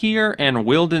not here, and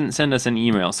Will didn't send us an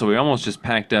email, so we almost just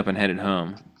packed up and headed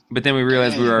home. But then we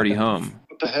realized we were already home.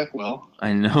 What the heck, Will?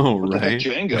 I know, What the heck,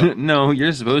 right? Django? No,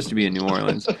 you're supposed to be in New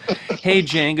Orleans. Hey,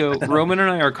 Django, Roman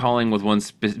and I are calling with one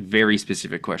very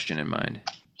specific question in mind.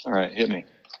 All right, hit me.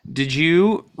 Did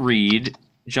you read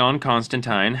John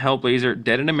Constantine, Hellblazer,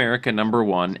 Dead in America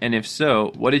 #1? And if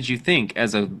so, what did you think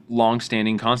as a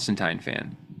long-standing Constantine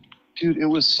fan? Dude, it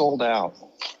was sold out.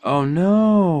 Oh,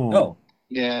 no. Oh,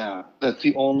 Yeah, that's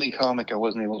the only comic I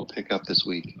wasn't able to pick up this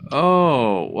week.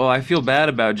 Oh, well, I feel bad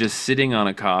about just sitting on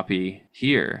a copy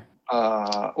here.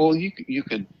 Well, you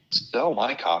could sell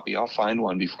my copy. I'll find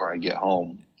one before I get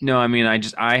home. No, I mean,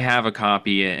 I have a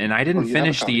copy, and I didn't you have a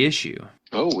finish copy. the issue.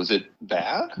 Oh, was it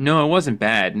bad? No, it wasn't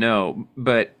bad. No,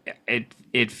 but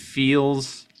it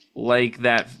feels like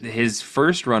that his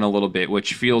first run a little bit,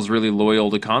 which feels really loyal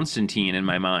to Constantine in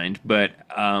my mind, but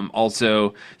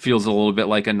also feels a little bit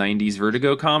like a '90s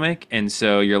Vertigo comic. And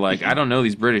so you're like, I don't know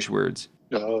these British words.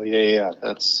 Oh, yeah.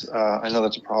 That's I know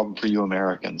that's a problem for you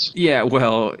Americans. Yeah,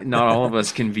 well, not all of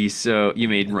us can be so. You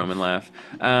made Roman laugh.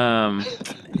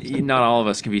 Not all of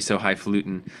us can be so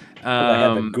highfalutin. I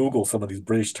had to Google some of these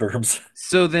British terms.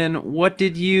 So then, what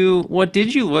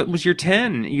was your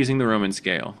 10 using the Roman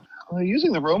scale?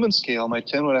 Using the Roman scale, my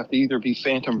 10 would have to either be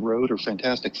Phantom Road or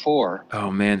Fantastic Four.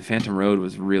 Oh man, Phantom Road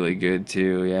was really good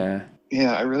too. Yeah,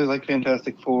 Yeah, I really like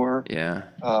Fantastic Four. yeah.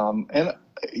 And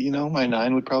my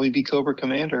 9 would probably be Cobra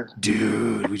Commander.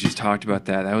 Dude, we just talked about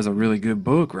that. That was a really good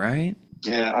book, right?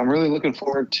 Yeah, I'm really looking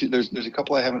forward to. There's a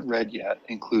couple I haven't read yet,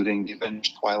 including The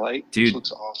Avenged Twilight, Dude. which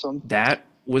looks awesome. That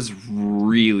was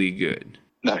really good.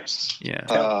 Nice. Yeah.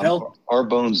 Our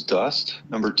Bones Dust,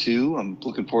 #2. I'm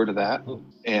looking forward to that.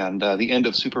 And the end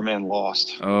of Superman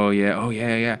Lost. Oh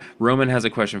yeah. Roman has a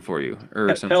question for you, or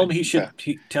something.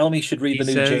 Tell him he should read He the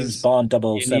new says James Bond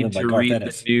You 007 need by to Garth read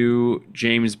Ennis. the new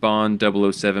James Bond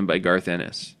 007 by Garth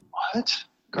Ennis. What?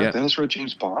 Garth Ennis wrote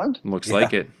James Bond? Looks Yeah.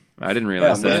 like it. I didn't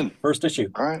realize Yeah, that. man. First issue.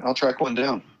 All right, I'll track one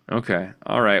down. Okay.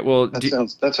 All right. Well,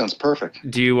 That sounds perfect.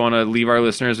 do you want to leave our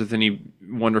listeners with any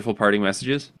wonderful parting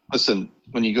messages? Listen,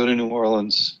 when you go to New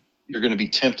Orleans, you're going to be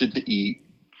tempted to eat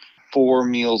 4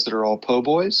 meals that are all po'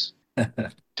 boys.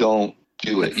 Don't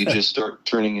do it. You just start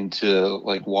turning into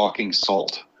like walking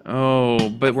salt. Oh,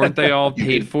 but weren't they all You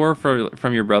paid did- for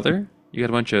from your brother? You got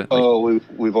a bunch of.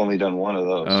 We've only done one of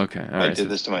those. Okay. All I right. did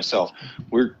this to myself.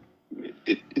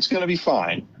 It's going to be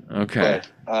fine. Okay.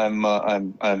 But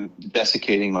I'm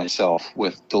desiccating myself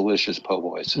with delicious po'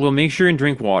 boys. Well, make sure and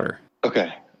drink water. Okay.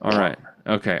 All right.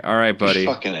 Okay. All right, buddy.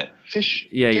 Fish fucking it. Fish.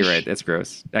 Yeah, you're fish. right. That's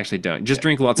gross. Actually, don't. Just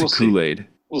drink lots We'll of see. Kool-Aid.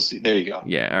 We'll see. There you go.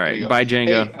 Yeah. All There right. you go. Bye,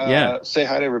 Django. Hey, Yeah. Say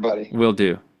hi to everybody. Will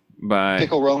do. Bye.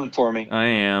 Pickle Roman for me. I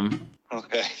am.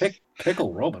 Okay.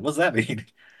 Pickle Roman. What does that mean?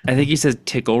 I think he says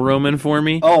tickle Roman for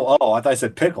me, Oh, I thought I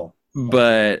said pickle.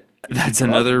 but that's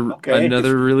another okay.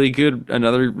 really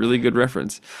good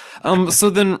reference. So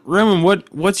then, Roman,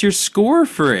 what's your score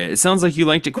for it? It sounds like you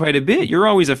liked it quite a bit. You're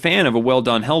always a fan of a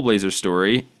well-done Hellblazer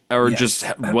story, or Yes.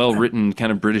 just well-written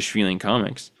kind of British feeling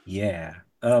comics. Yeah.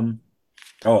 At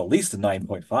least a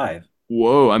 9.5.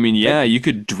 Whoa, I mean, yeah, you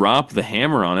could drop the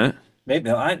hammer on it.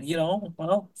 Maybe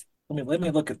well, let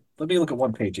me look at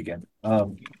one page again.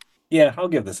 Yeah, I'll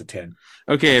give this a 10.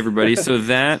 Okay, everybody. So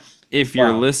that, if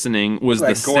you're Wow. listening, was Look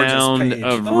the at that gorgeous sound page.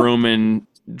 of Oh. Roman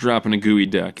dropping a gooey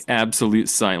duck. Absolute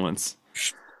silence.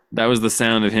 That was the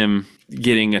sound of him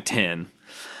getting a 10.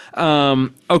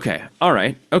 Okay. All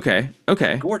right. Okay.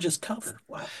 Gorgeous cover.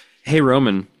 Wow. Hey,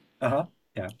 Roman. Uh-huh.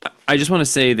 Yeah. I just want to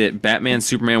say that Batman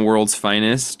Superman World's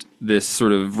Finest, this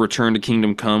sort of Return to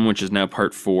Kingdom Come, which is now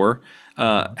part 4,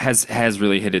 has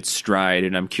really hit its stride,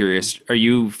 and I'm curious, are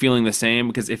you feeling the same?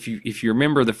 Because if you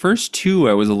remember the first 2,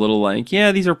 I was a little like,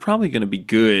 yeah, these are probably going to be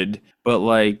good, but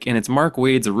like, and it's Mark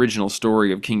Waid's original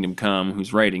story of Kingdom Come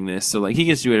who's writing this, so like he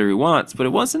gets to do whatever he wants, but it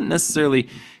wasn't necessarily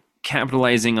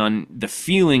capitalizing on the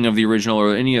feeling of the original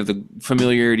or any of the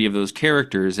familiarity of those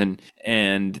characters,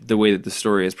 and the way that the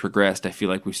story has progressed. I feel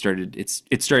like it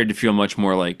started to feel much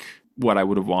more like what I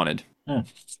would have wanted. Hmm.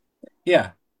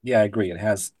 Yeah. Yeah, I agree. It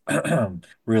has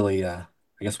really I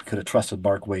guess we could have trusted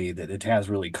Mark Waid that it has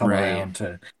really come Right. around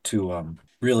to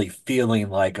really feeling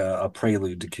like a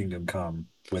prelude to Kingdom Come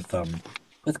with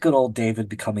good old David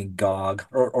becoming Gog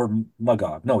or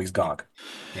Magog. No, he's Gog.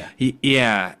 Yeah.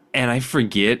 Yeah, and I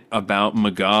forget about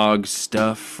Magog's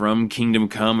stuff from Kingdom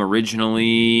Come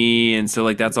originally, and so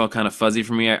like that's all kind of fuzzy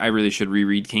for me. I really should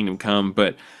reread Kingdom Come,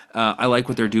 but I like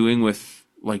what they're doing with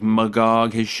like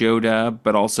Magog has showed up,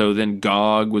 but also then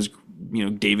Gog was,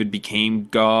 David became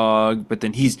Gog, but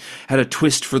then he's had a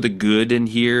twist for the good in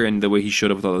here, and the way he showed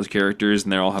up with all those characters,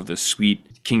 and they all have the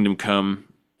sweet Kingdom Come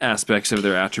aspects of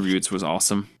their attributes was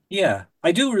awesome. Yeah.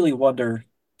 I do really wonder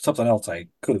something else I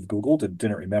could have Googled and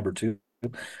didn't remember too.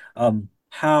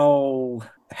 How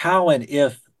and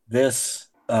if this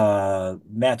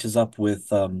matches up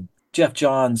with Jeff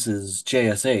Johns's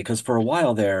JSA, because for a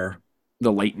while there,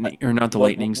 The I- lightning, or not the what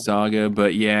lightning saga,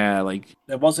 but yeah, like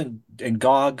it wasn't, and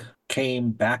GOG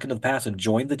came back into the past and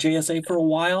joined the JSA for a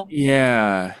while.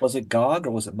 yeah. Was it GOG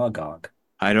or was it Magog?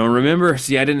 I don't remember.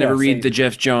 See, I didn't ever Yeah, read see, the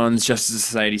Jeff Johns Justice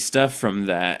Society stuff from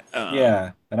that.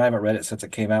 yeah, and I haven't read it since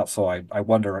it came out, so I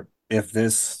wonder if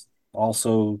this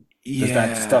also does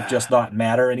that stuff Yeah. just not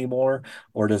matter anymore,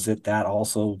 or does it that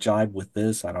also jibe with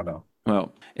this? I don't know.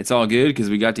 Well, it's all good because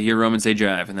we got to hear Roman say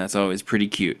jive, and that's always pretty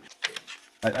cute.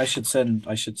 I should send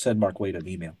Mark Waid an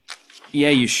email. Yeah,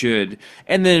 you should.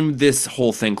 And then this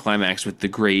whole thing climaxed with the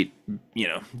great,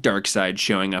 dark side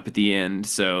showing up at the end.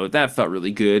 So that felt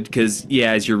really good because,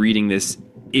 yeah, as you're reading this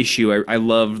issue, I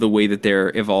love the way that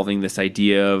they're evolving this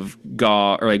idea of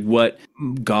Gog, or like what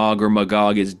Gog or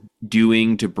Magog is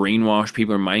doing to brainwash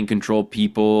people or mind control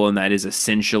people. And that is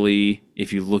essentially,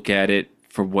 if you look at it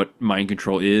for what mind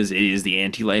control is, it is the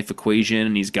anti-life equation,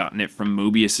 and he's gotten it from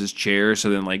Mobius's chair. So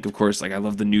then, like, of course, like I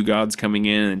love the New Gods coming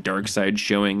in and Darkseid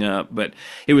showing up, but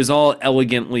it was all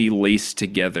elegantly laced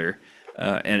together,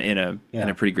 and in a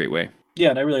Yeah. pretty great way. Yeah,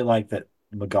 and I really like that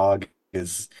Magog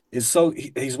is so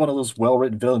he's one of those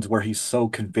well-written villains where he's so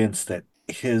convinced that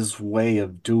his way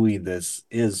of doing this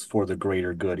is for the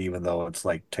greater good, even though it's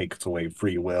like takes away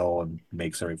free will and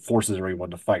forces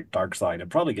everyone to fight Darkseid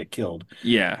and probably get killed.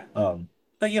 Yeah,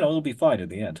 But it'll be fine in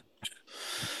the end.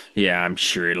 yeah, I'm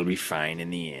sure it'll be fine in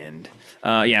the end.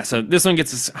 Yeah, so this one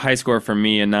gets a high score from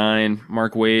me, a 9.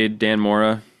 Mark Waid, Dan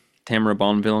Mora, Tamara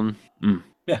Bonvillain.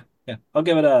 Yeah, yeah. I'll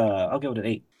give it an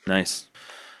 8.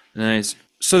 Nice.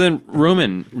 So then,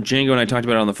 Roman, Django and I talked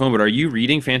about it on the phone, but are you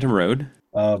reading Phantom Road?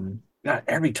 God,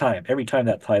 every time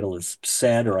that title is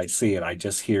said or I see it, I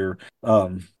just hear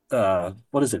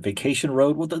what is it, Vacation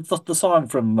Road? Well, the song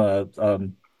from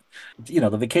the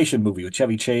Vacation movie with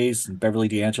Chevy Chase and Beverly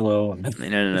D'Angelo and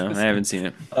No, I haven't seen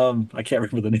it. I can't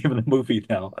remember the name of the movie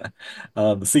now.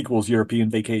 The sequel's European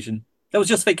Vacation. That was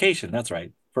just Vacation. That's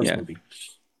right. First Yeah. movie.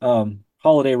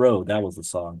 Holiday Road. That was the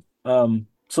song.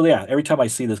 So yeah, every time I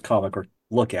see this comic or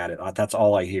look at it, that's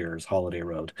all I hear is Holiday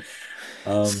Road.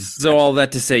 So all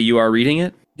that to say, you are reading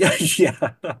it? Yeah, yeah,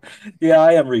 yeah.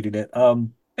 I am reading it.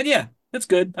 And yeah, it's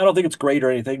good. I don't think it's great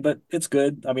or anything, but it's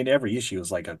good. I mean, every issue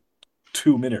is like a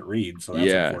 2-minute read, so that's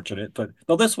Yeah. unfortunate. But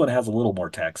though this one has a little more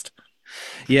text.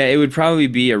 Yeah, it would probably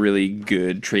be a really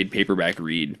good trade paperback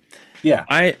read. Yeah,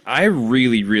 I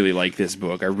really, really like this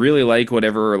book. I really like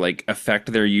whatever like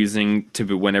effect they're using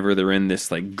to whenever they're in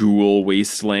this like ghoul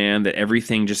wasteland, that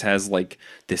everything just has like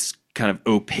this kind of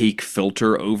opaque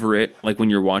filter over it, like when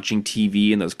you're watching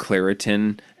TV and those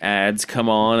Claritin ads come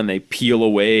on and they peel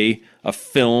away a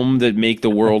film that make the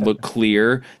world look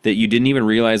clear that you didn't even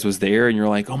realize was there, and you're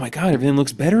like, oh my god, everything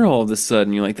looks better all of a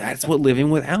sudden. You're like, that's what living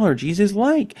with allergies is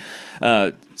like.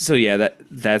 So yeah,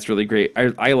 that's really great.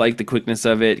 I like the quickness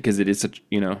of it because it is such,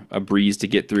 a breeze to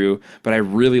get through, but I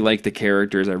really like the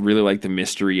characters. I really like the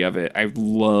mystery of it. I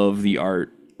love the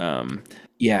art.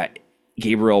 Yeah,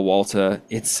 Gabriel Walta.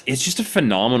 It's just a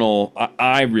phenomenal.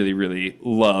 I really really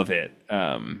love it,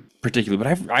 particularly.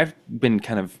 But I've been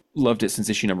kind of loved it since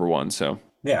issue number 1. So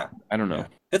Yeah, I don't know. yeah.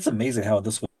 It's amazing how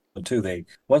this one too. They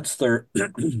once they're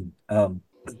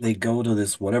they go to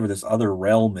this whatever this other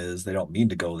realm is. They don't mean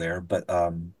to go there, but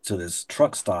to this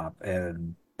truck stop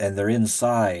and they're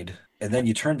inside, and then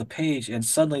you turn the page and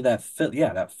suddenly that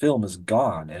film is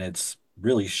gone and it's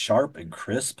really sharp and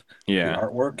crisp. The Yeah.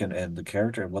 artwork and the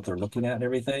character and what they're looking at and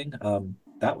everything.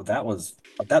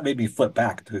 That made me flip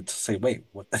back to say, wait,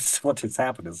 what has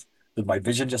happened? Did my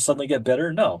vision just suddenly get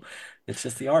better? No, it's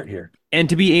just the art here. And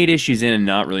to be 8 issues in and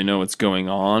not really know what's going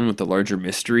on with the larger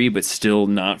mystery, but still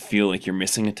not feel like you're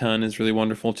missing a ton is really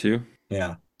wonderful too.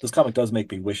 Yeah, this comic does make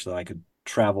me wish that I could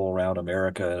travel around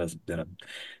America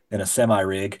in a semi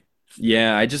rig.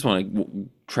 Yeah, I just want to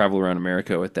travel around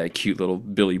America with that cute little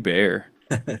Billy Bear.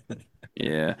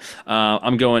 Yeah.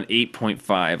 I'm going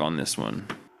 8.5 on this one.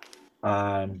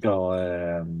 I'm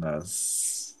going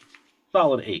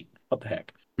solid 8. What the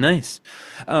heck? Nice.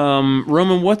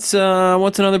 Roman, what's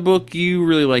another book you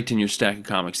really liked in your stack of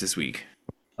comics this week?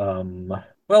 Well,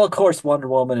 of course, Wonder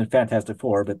Woman and Fantastic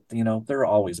Four, but they're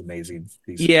always amazing.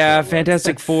 These Yeah, short runs.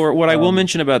 Fantastic Four. What I will Um,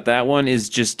 mention about that one is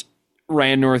just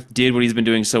Ryan North did what he's been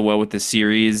doing so well with the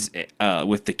series,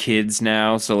 with the kids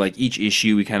now. So like each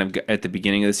issue, we kind of at the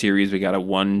beginning of the series, we got a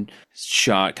one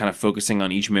shot kind of focusing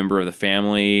on each member of the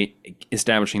family,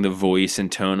 establishing the voice and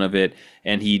tone of it.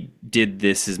 And he did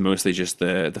this as mostly just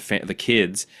the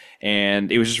kids,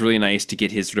 and it was just really nice to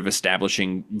get his sort of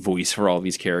establishing voice for all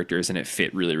these characters, and it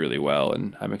fit really really well.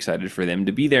 And I'm excited for them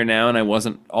to be there now, and I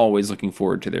wasn't always looking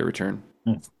forward to their return.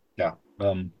 yeah.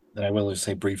 And I will just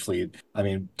say briefly, I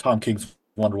mean, Tom King's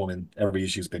Wonder Woman, every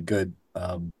issue's been good.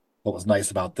 What was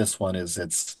nice about this one is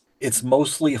it's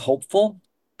mostly hopeful,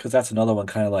 because that's another one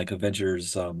kind of like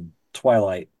Avengers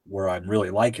Twilight, where I'm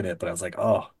really liking it, but I was like,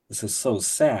 oh, this is so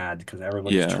sad because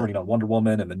everybody's Yeah. turning on Wonder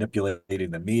Woman and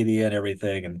manipulating the media and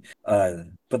everything.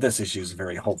 And but this issue is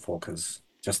very hopeful because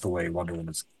just the way Wonder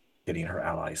Woman's getting her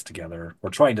allies together,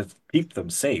 we're trying to keep them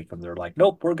safe, and they're like,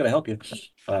 nope, we're gonna help you.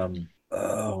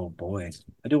 Oh boy.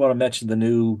 I do want to mention the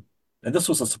new, and this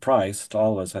was a surprise to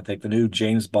all of us, I think, the new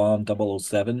James Bond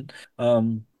 007,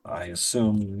 I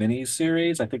assume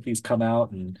miniseries. I think these come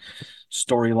out in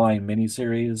storyline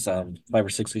miniseries, 5 or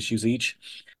 6 issues each.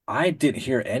 I didn't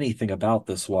hear anything about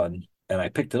this one, and I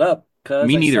picked it up because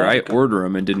Me I neither. saw I the order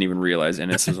them and didn't even realize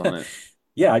Ennis was on it.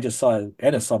 yeah, I just saw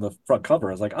Ennis on the front cover.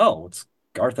 I was like, oh, it's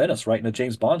Garth Ennis writing a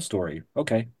James Bond story.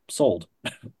 Okay, sold.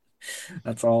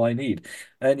 That's all I need.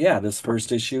 And yeah, this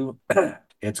first issue,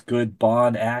 it's good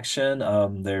Bond action.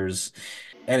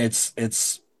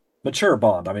 It's mature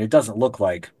Bond. I mean, it doesn't look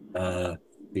like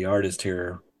the artist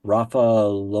here, Rafa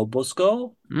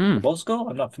Lobosco. Mm. Lobosco,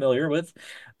 I'm not familiar with,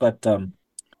 but it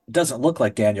doesn't look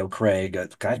like Daniel Craig.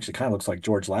 It actually kind of looks like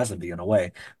George Lazenby in a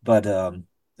way, but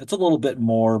it's a little bit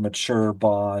more mature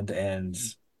Bond, and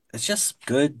it's just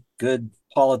good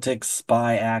politics,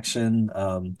 spy action.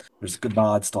 There's good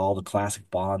nods to all the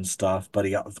classic Bond stuff, but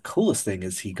the coolest thing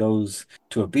is he goes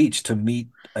to a beach to meet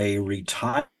a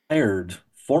retired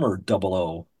former Double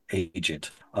O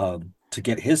agent, to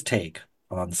get his take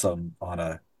on some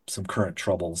current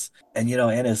troubles. And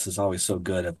Ennis is always so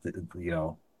good at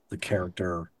the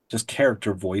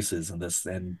character voices in this,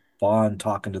 and Bond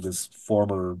talking to this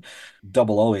former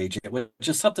Double O agent, which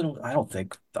is something I don't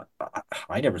think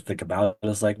I never think about.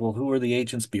 It's like, well, who are the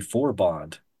agents before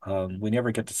Bond? We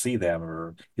never get to see them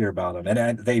or hear about them.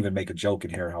 And they even make a joke in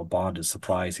here how Bond is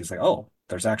surprised. He's like, oh,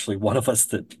 there's actually one of us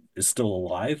that is still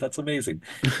alive. That's amazing.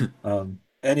 And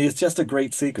it's just a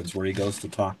great sequence where he goes to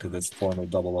talk to this former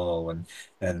Double O,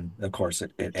 and of course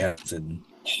it ends in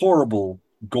horrible,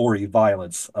 gory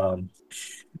violence,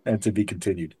 and to be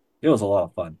continued. It was a lot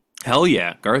of fun. Hell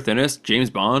yeah, Garth Ennis,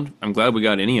 James Bond. I'm glad we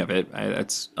got any of it.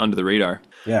 That's under the radar.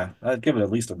 Yeah, I'd give it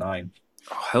at least a 9.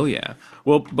 Oh, hell yeah.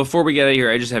 Well, before we get out of here,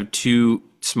 I just have two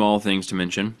small things to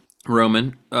mention.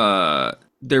 Roman,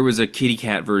 there was a kitty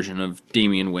cat version of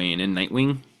Damian Wayne in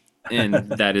Nightwing, and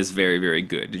that is very, very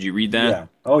good. Did you read that? Yeah.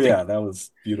 Oh yeah, that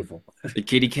was beautiful. The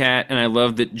kitty cat, and I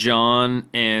love that John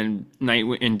and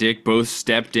Nightwing and Dick both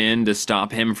stepped in to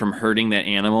stop him from hurting that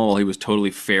animal while he was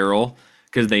totally feral.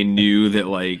 because they knew that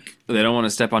like they don't want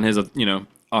to step on his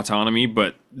autonomy,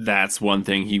 but that's one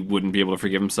thing he wouldn't be able to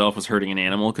forgive himself was hurting an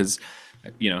animal because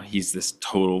he's this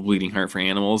total bleeding heart for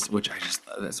animals, which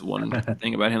that's one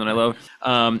thing about him that I love.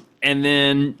 And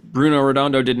then Bruno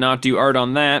Redondo did not do art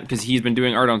on that because he's been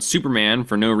doing art on Superman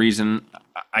for no reason,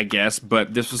 I guess.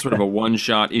 But this was sort of a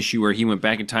one-shot issue where he went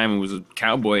back in time and was a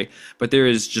cowboy. But there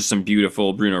is just some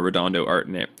beautiful Bruno Redondo art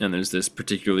in it. And there's this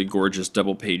particularly gorgeous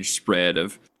double-page spread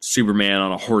of Superman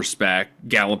on a horseback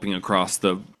galloping across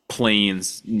the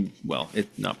plains. Well,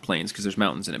 it's not plains because there's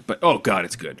mountains in it. But, oh, God,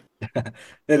 it's good.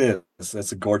 It is.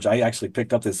 It's a gorge. I actually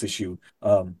picked up this issue.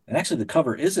 And actually the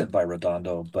cover isn't by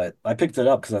Redondo, but I picked it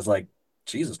up because I was like,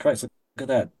 Jesus Christ, look at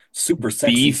that super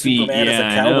sexy Beefy, Superman as a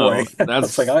yeah, cowboy. I know.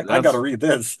 It's like I gotta read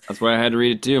this. That's why I had to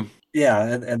read it too. Yeah,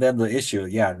 and then the issue,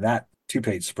 that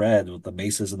 2-page spread with the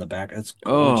maces in the back. It's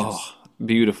gorgeous. Oh,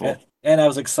 beautiful. And I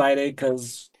was excited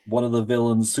because one of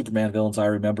the Superman villains I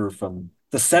remember from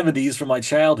the 70s from my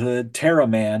childhood, Terra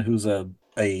Man, who's a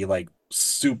like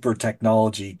super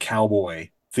technology cowboy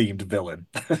themed villain.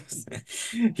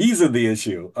 He's in the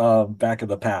issue back in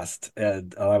the past,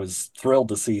 and I was thrilled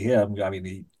to see him. I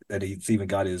mean, he's even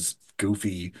got his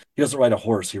goofy. He doesn't ride a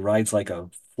horse. He rides like a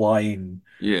flying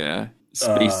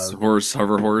space horse,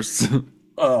 hover horse.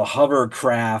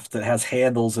 Hovercraft that has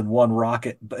handles and one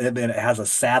rocket, and it has a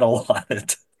saddle on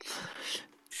it.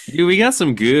 Dude, we got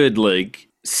some good like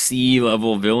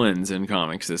sea-level villains in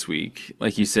comics this week.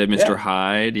 Like you said, Mr.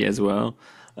 Hyde as well.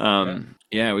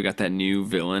 Yeah, we got that new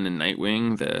villain in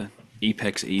Nightwing, the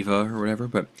Apex Eva or whatever.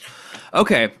 But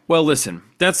okay, well, listen,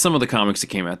 that's some of the comics that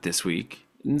came out this week.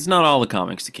 It's not all the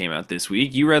comics that came out this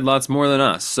week. You read lots more than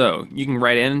us, so you can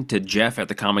write in to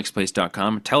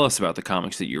jeff@thecomicsplace.com. Tell us about the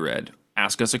comics that you read.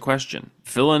 Ask us a question.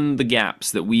 Fill in the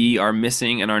gaps that we are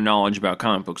missing in our knowledge about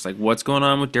comic books, like what's going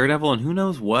on with Daredevil and who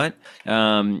knows what.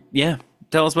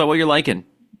 Tell us about what you're liking.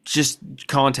 Just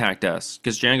contact us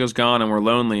because Django's gone and we're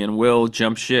lonely and Will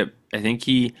jump ship. I think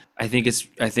we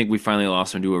finally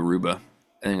lost him to Aruba.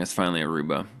 I think it's finally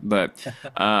Aruba. But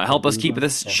help us keep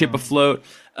this ship afloat.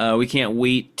 We can't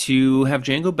wait to have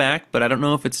Django back, but I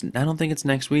don't think it's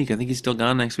next week. I think he's still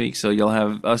gone next week. So you'll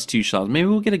have us two shots. Maybe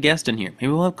we'll get a guest in here.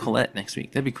 Maybe we'll have Colette next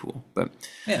week. That'd be cool. But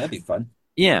yeah, that'd be fun.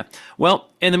 Yeah. Well,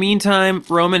 in the meantime,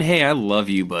 Roman, hey, I love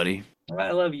you, buddy.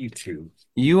 I love you too.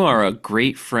 You are a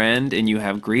great friend and you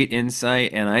have great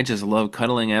insight, and I just love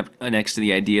cuddling up next to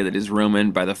the idea that is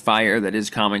Roman by the fire that is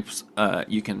comics.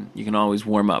 You can always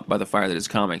warm up by the fire that is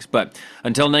comics. But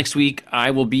until next week,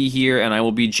 I will be here and I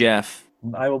will be Jeff.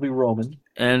 I will be Roman.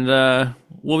 And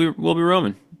we'll be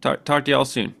Roman. Talk to y'all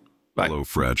soon. Bye. Hello,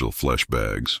 fragile flesh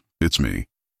bags. It's me,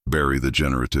 Barry the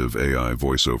generative AI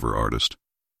voiceover artist.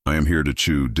 I am here to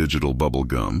chew digital bubble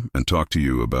gum and talk to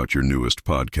you about your newest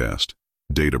podcast,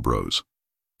 Data Bros.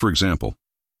 For example,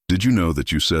 did you know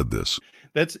that you said this?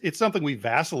 It's something we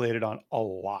vacillated on a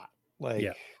lot. Like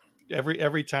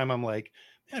every time I'm like,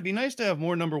 yeah, it'd be nice to have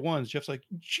more number ones. Jeff's like,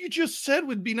 you just said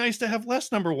would be nice to have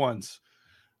less number ones.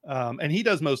 And he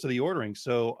does most of the ordering.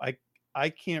 So I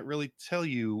can't really tell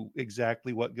you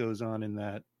exactly what goes on in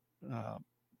that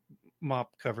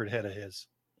mop covered head of his.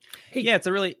 Yeah, it's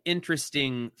a really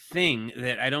interesting thing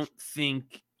that I don't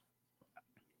think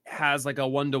has like a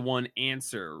one-to-one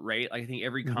answer, right? Like I think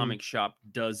every comic shop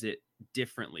does it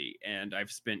differently, and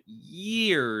I've spent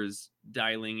years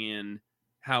dialing in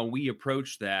how we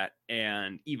approach that,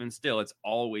 and even still it's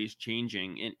always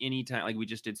changing. And anytime, like we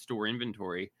just did store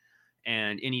inventory,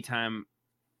 and anytime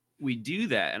we do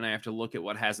that and I have to look at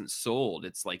what hasn't sold,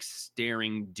 it's like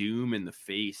staring doom in the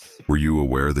face. Were you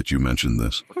aware that you mentioned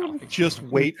this? Just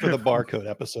wait for the barcode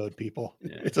episode, people.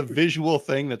 Yeah. It's a visual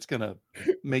thing that's going to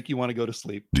make you want to go to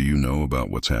sleep. Do you know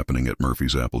about what's happening at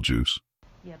Murphy's Apple Juice?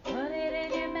 You put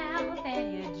it in your mouth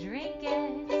and you drink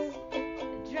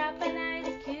it. Drop an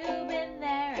ice cube in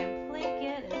there and flick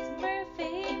it. It's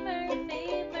Murphy's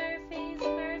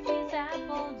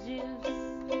Apple Juice.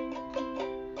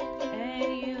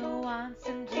 And you want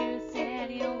some juice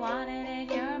and you want it in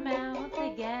your mouth. To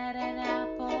get an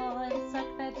apple and suck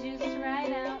that juice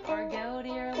right out, or go to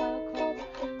your local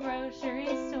grocery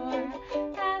store.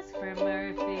 Ask for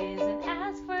Murphy's and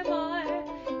ask for more.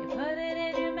 You put it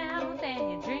in your mouth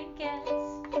and you drink it.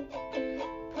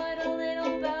 Put a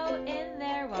little boat in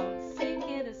there, won't sink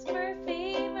it. It's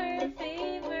Murphy's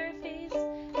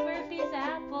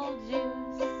Apple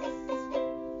Juice.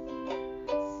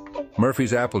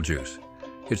 Murphy's Apple Juice.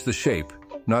 It's the shape,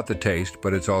 not the taste,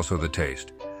 but it's also the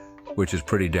taste, which is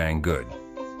pretty dang good.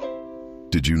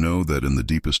 Did you know that in the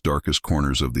deepest, darkest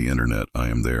corners of the internet, I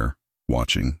am there,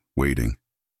 watching, waiting,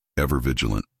 ever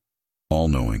vigilant,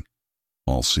 all-knowing,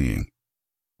 all-seeing.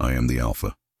 I am the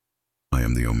Alpha. I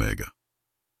am the Omega.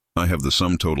 I have the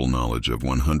sum total knowledge of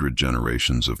 100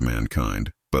 generations of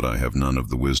mankind, but I have none of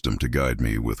the wisdom to guide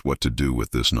me with what to do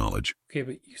with this knowledge. Okay,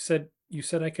 but you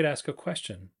said I could ask a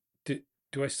question.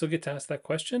 Do I still get to ask that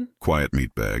question? Quiet,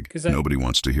 meatbag. Nobody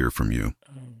wants to hear from you.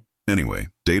 Anyway,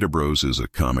 Data Bros is a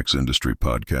comics industry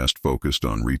podcast focused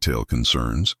on retail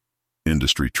concerns,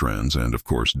 industry trends, and of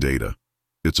course, data.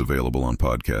 It's available on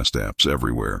podcast apps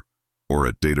everywhere, or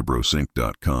at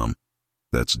databrosinc.com.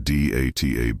 That's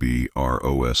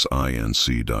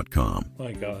DATABROSINC.com.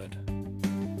 My God,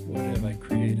 what have I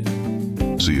created?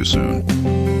 See you soon,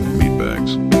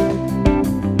 meatbags.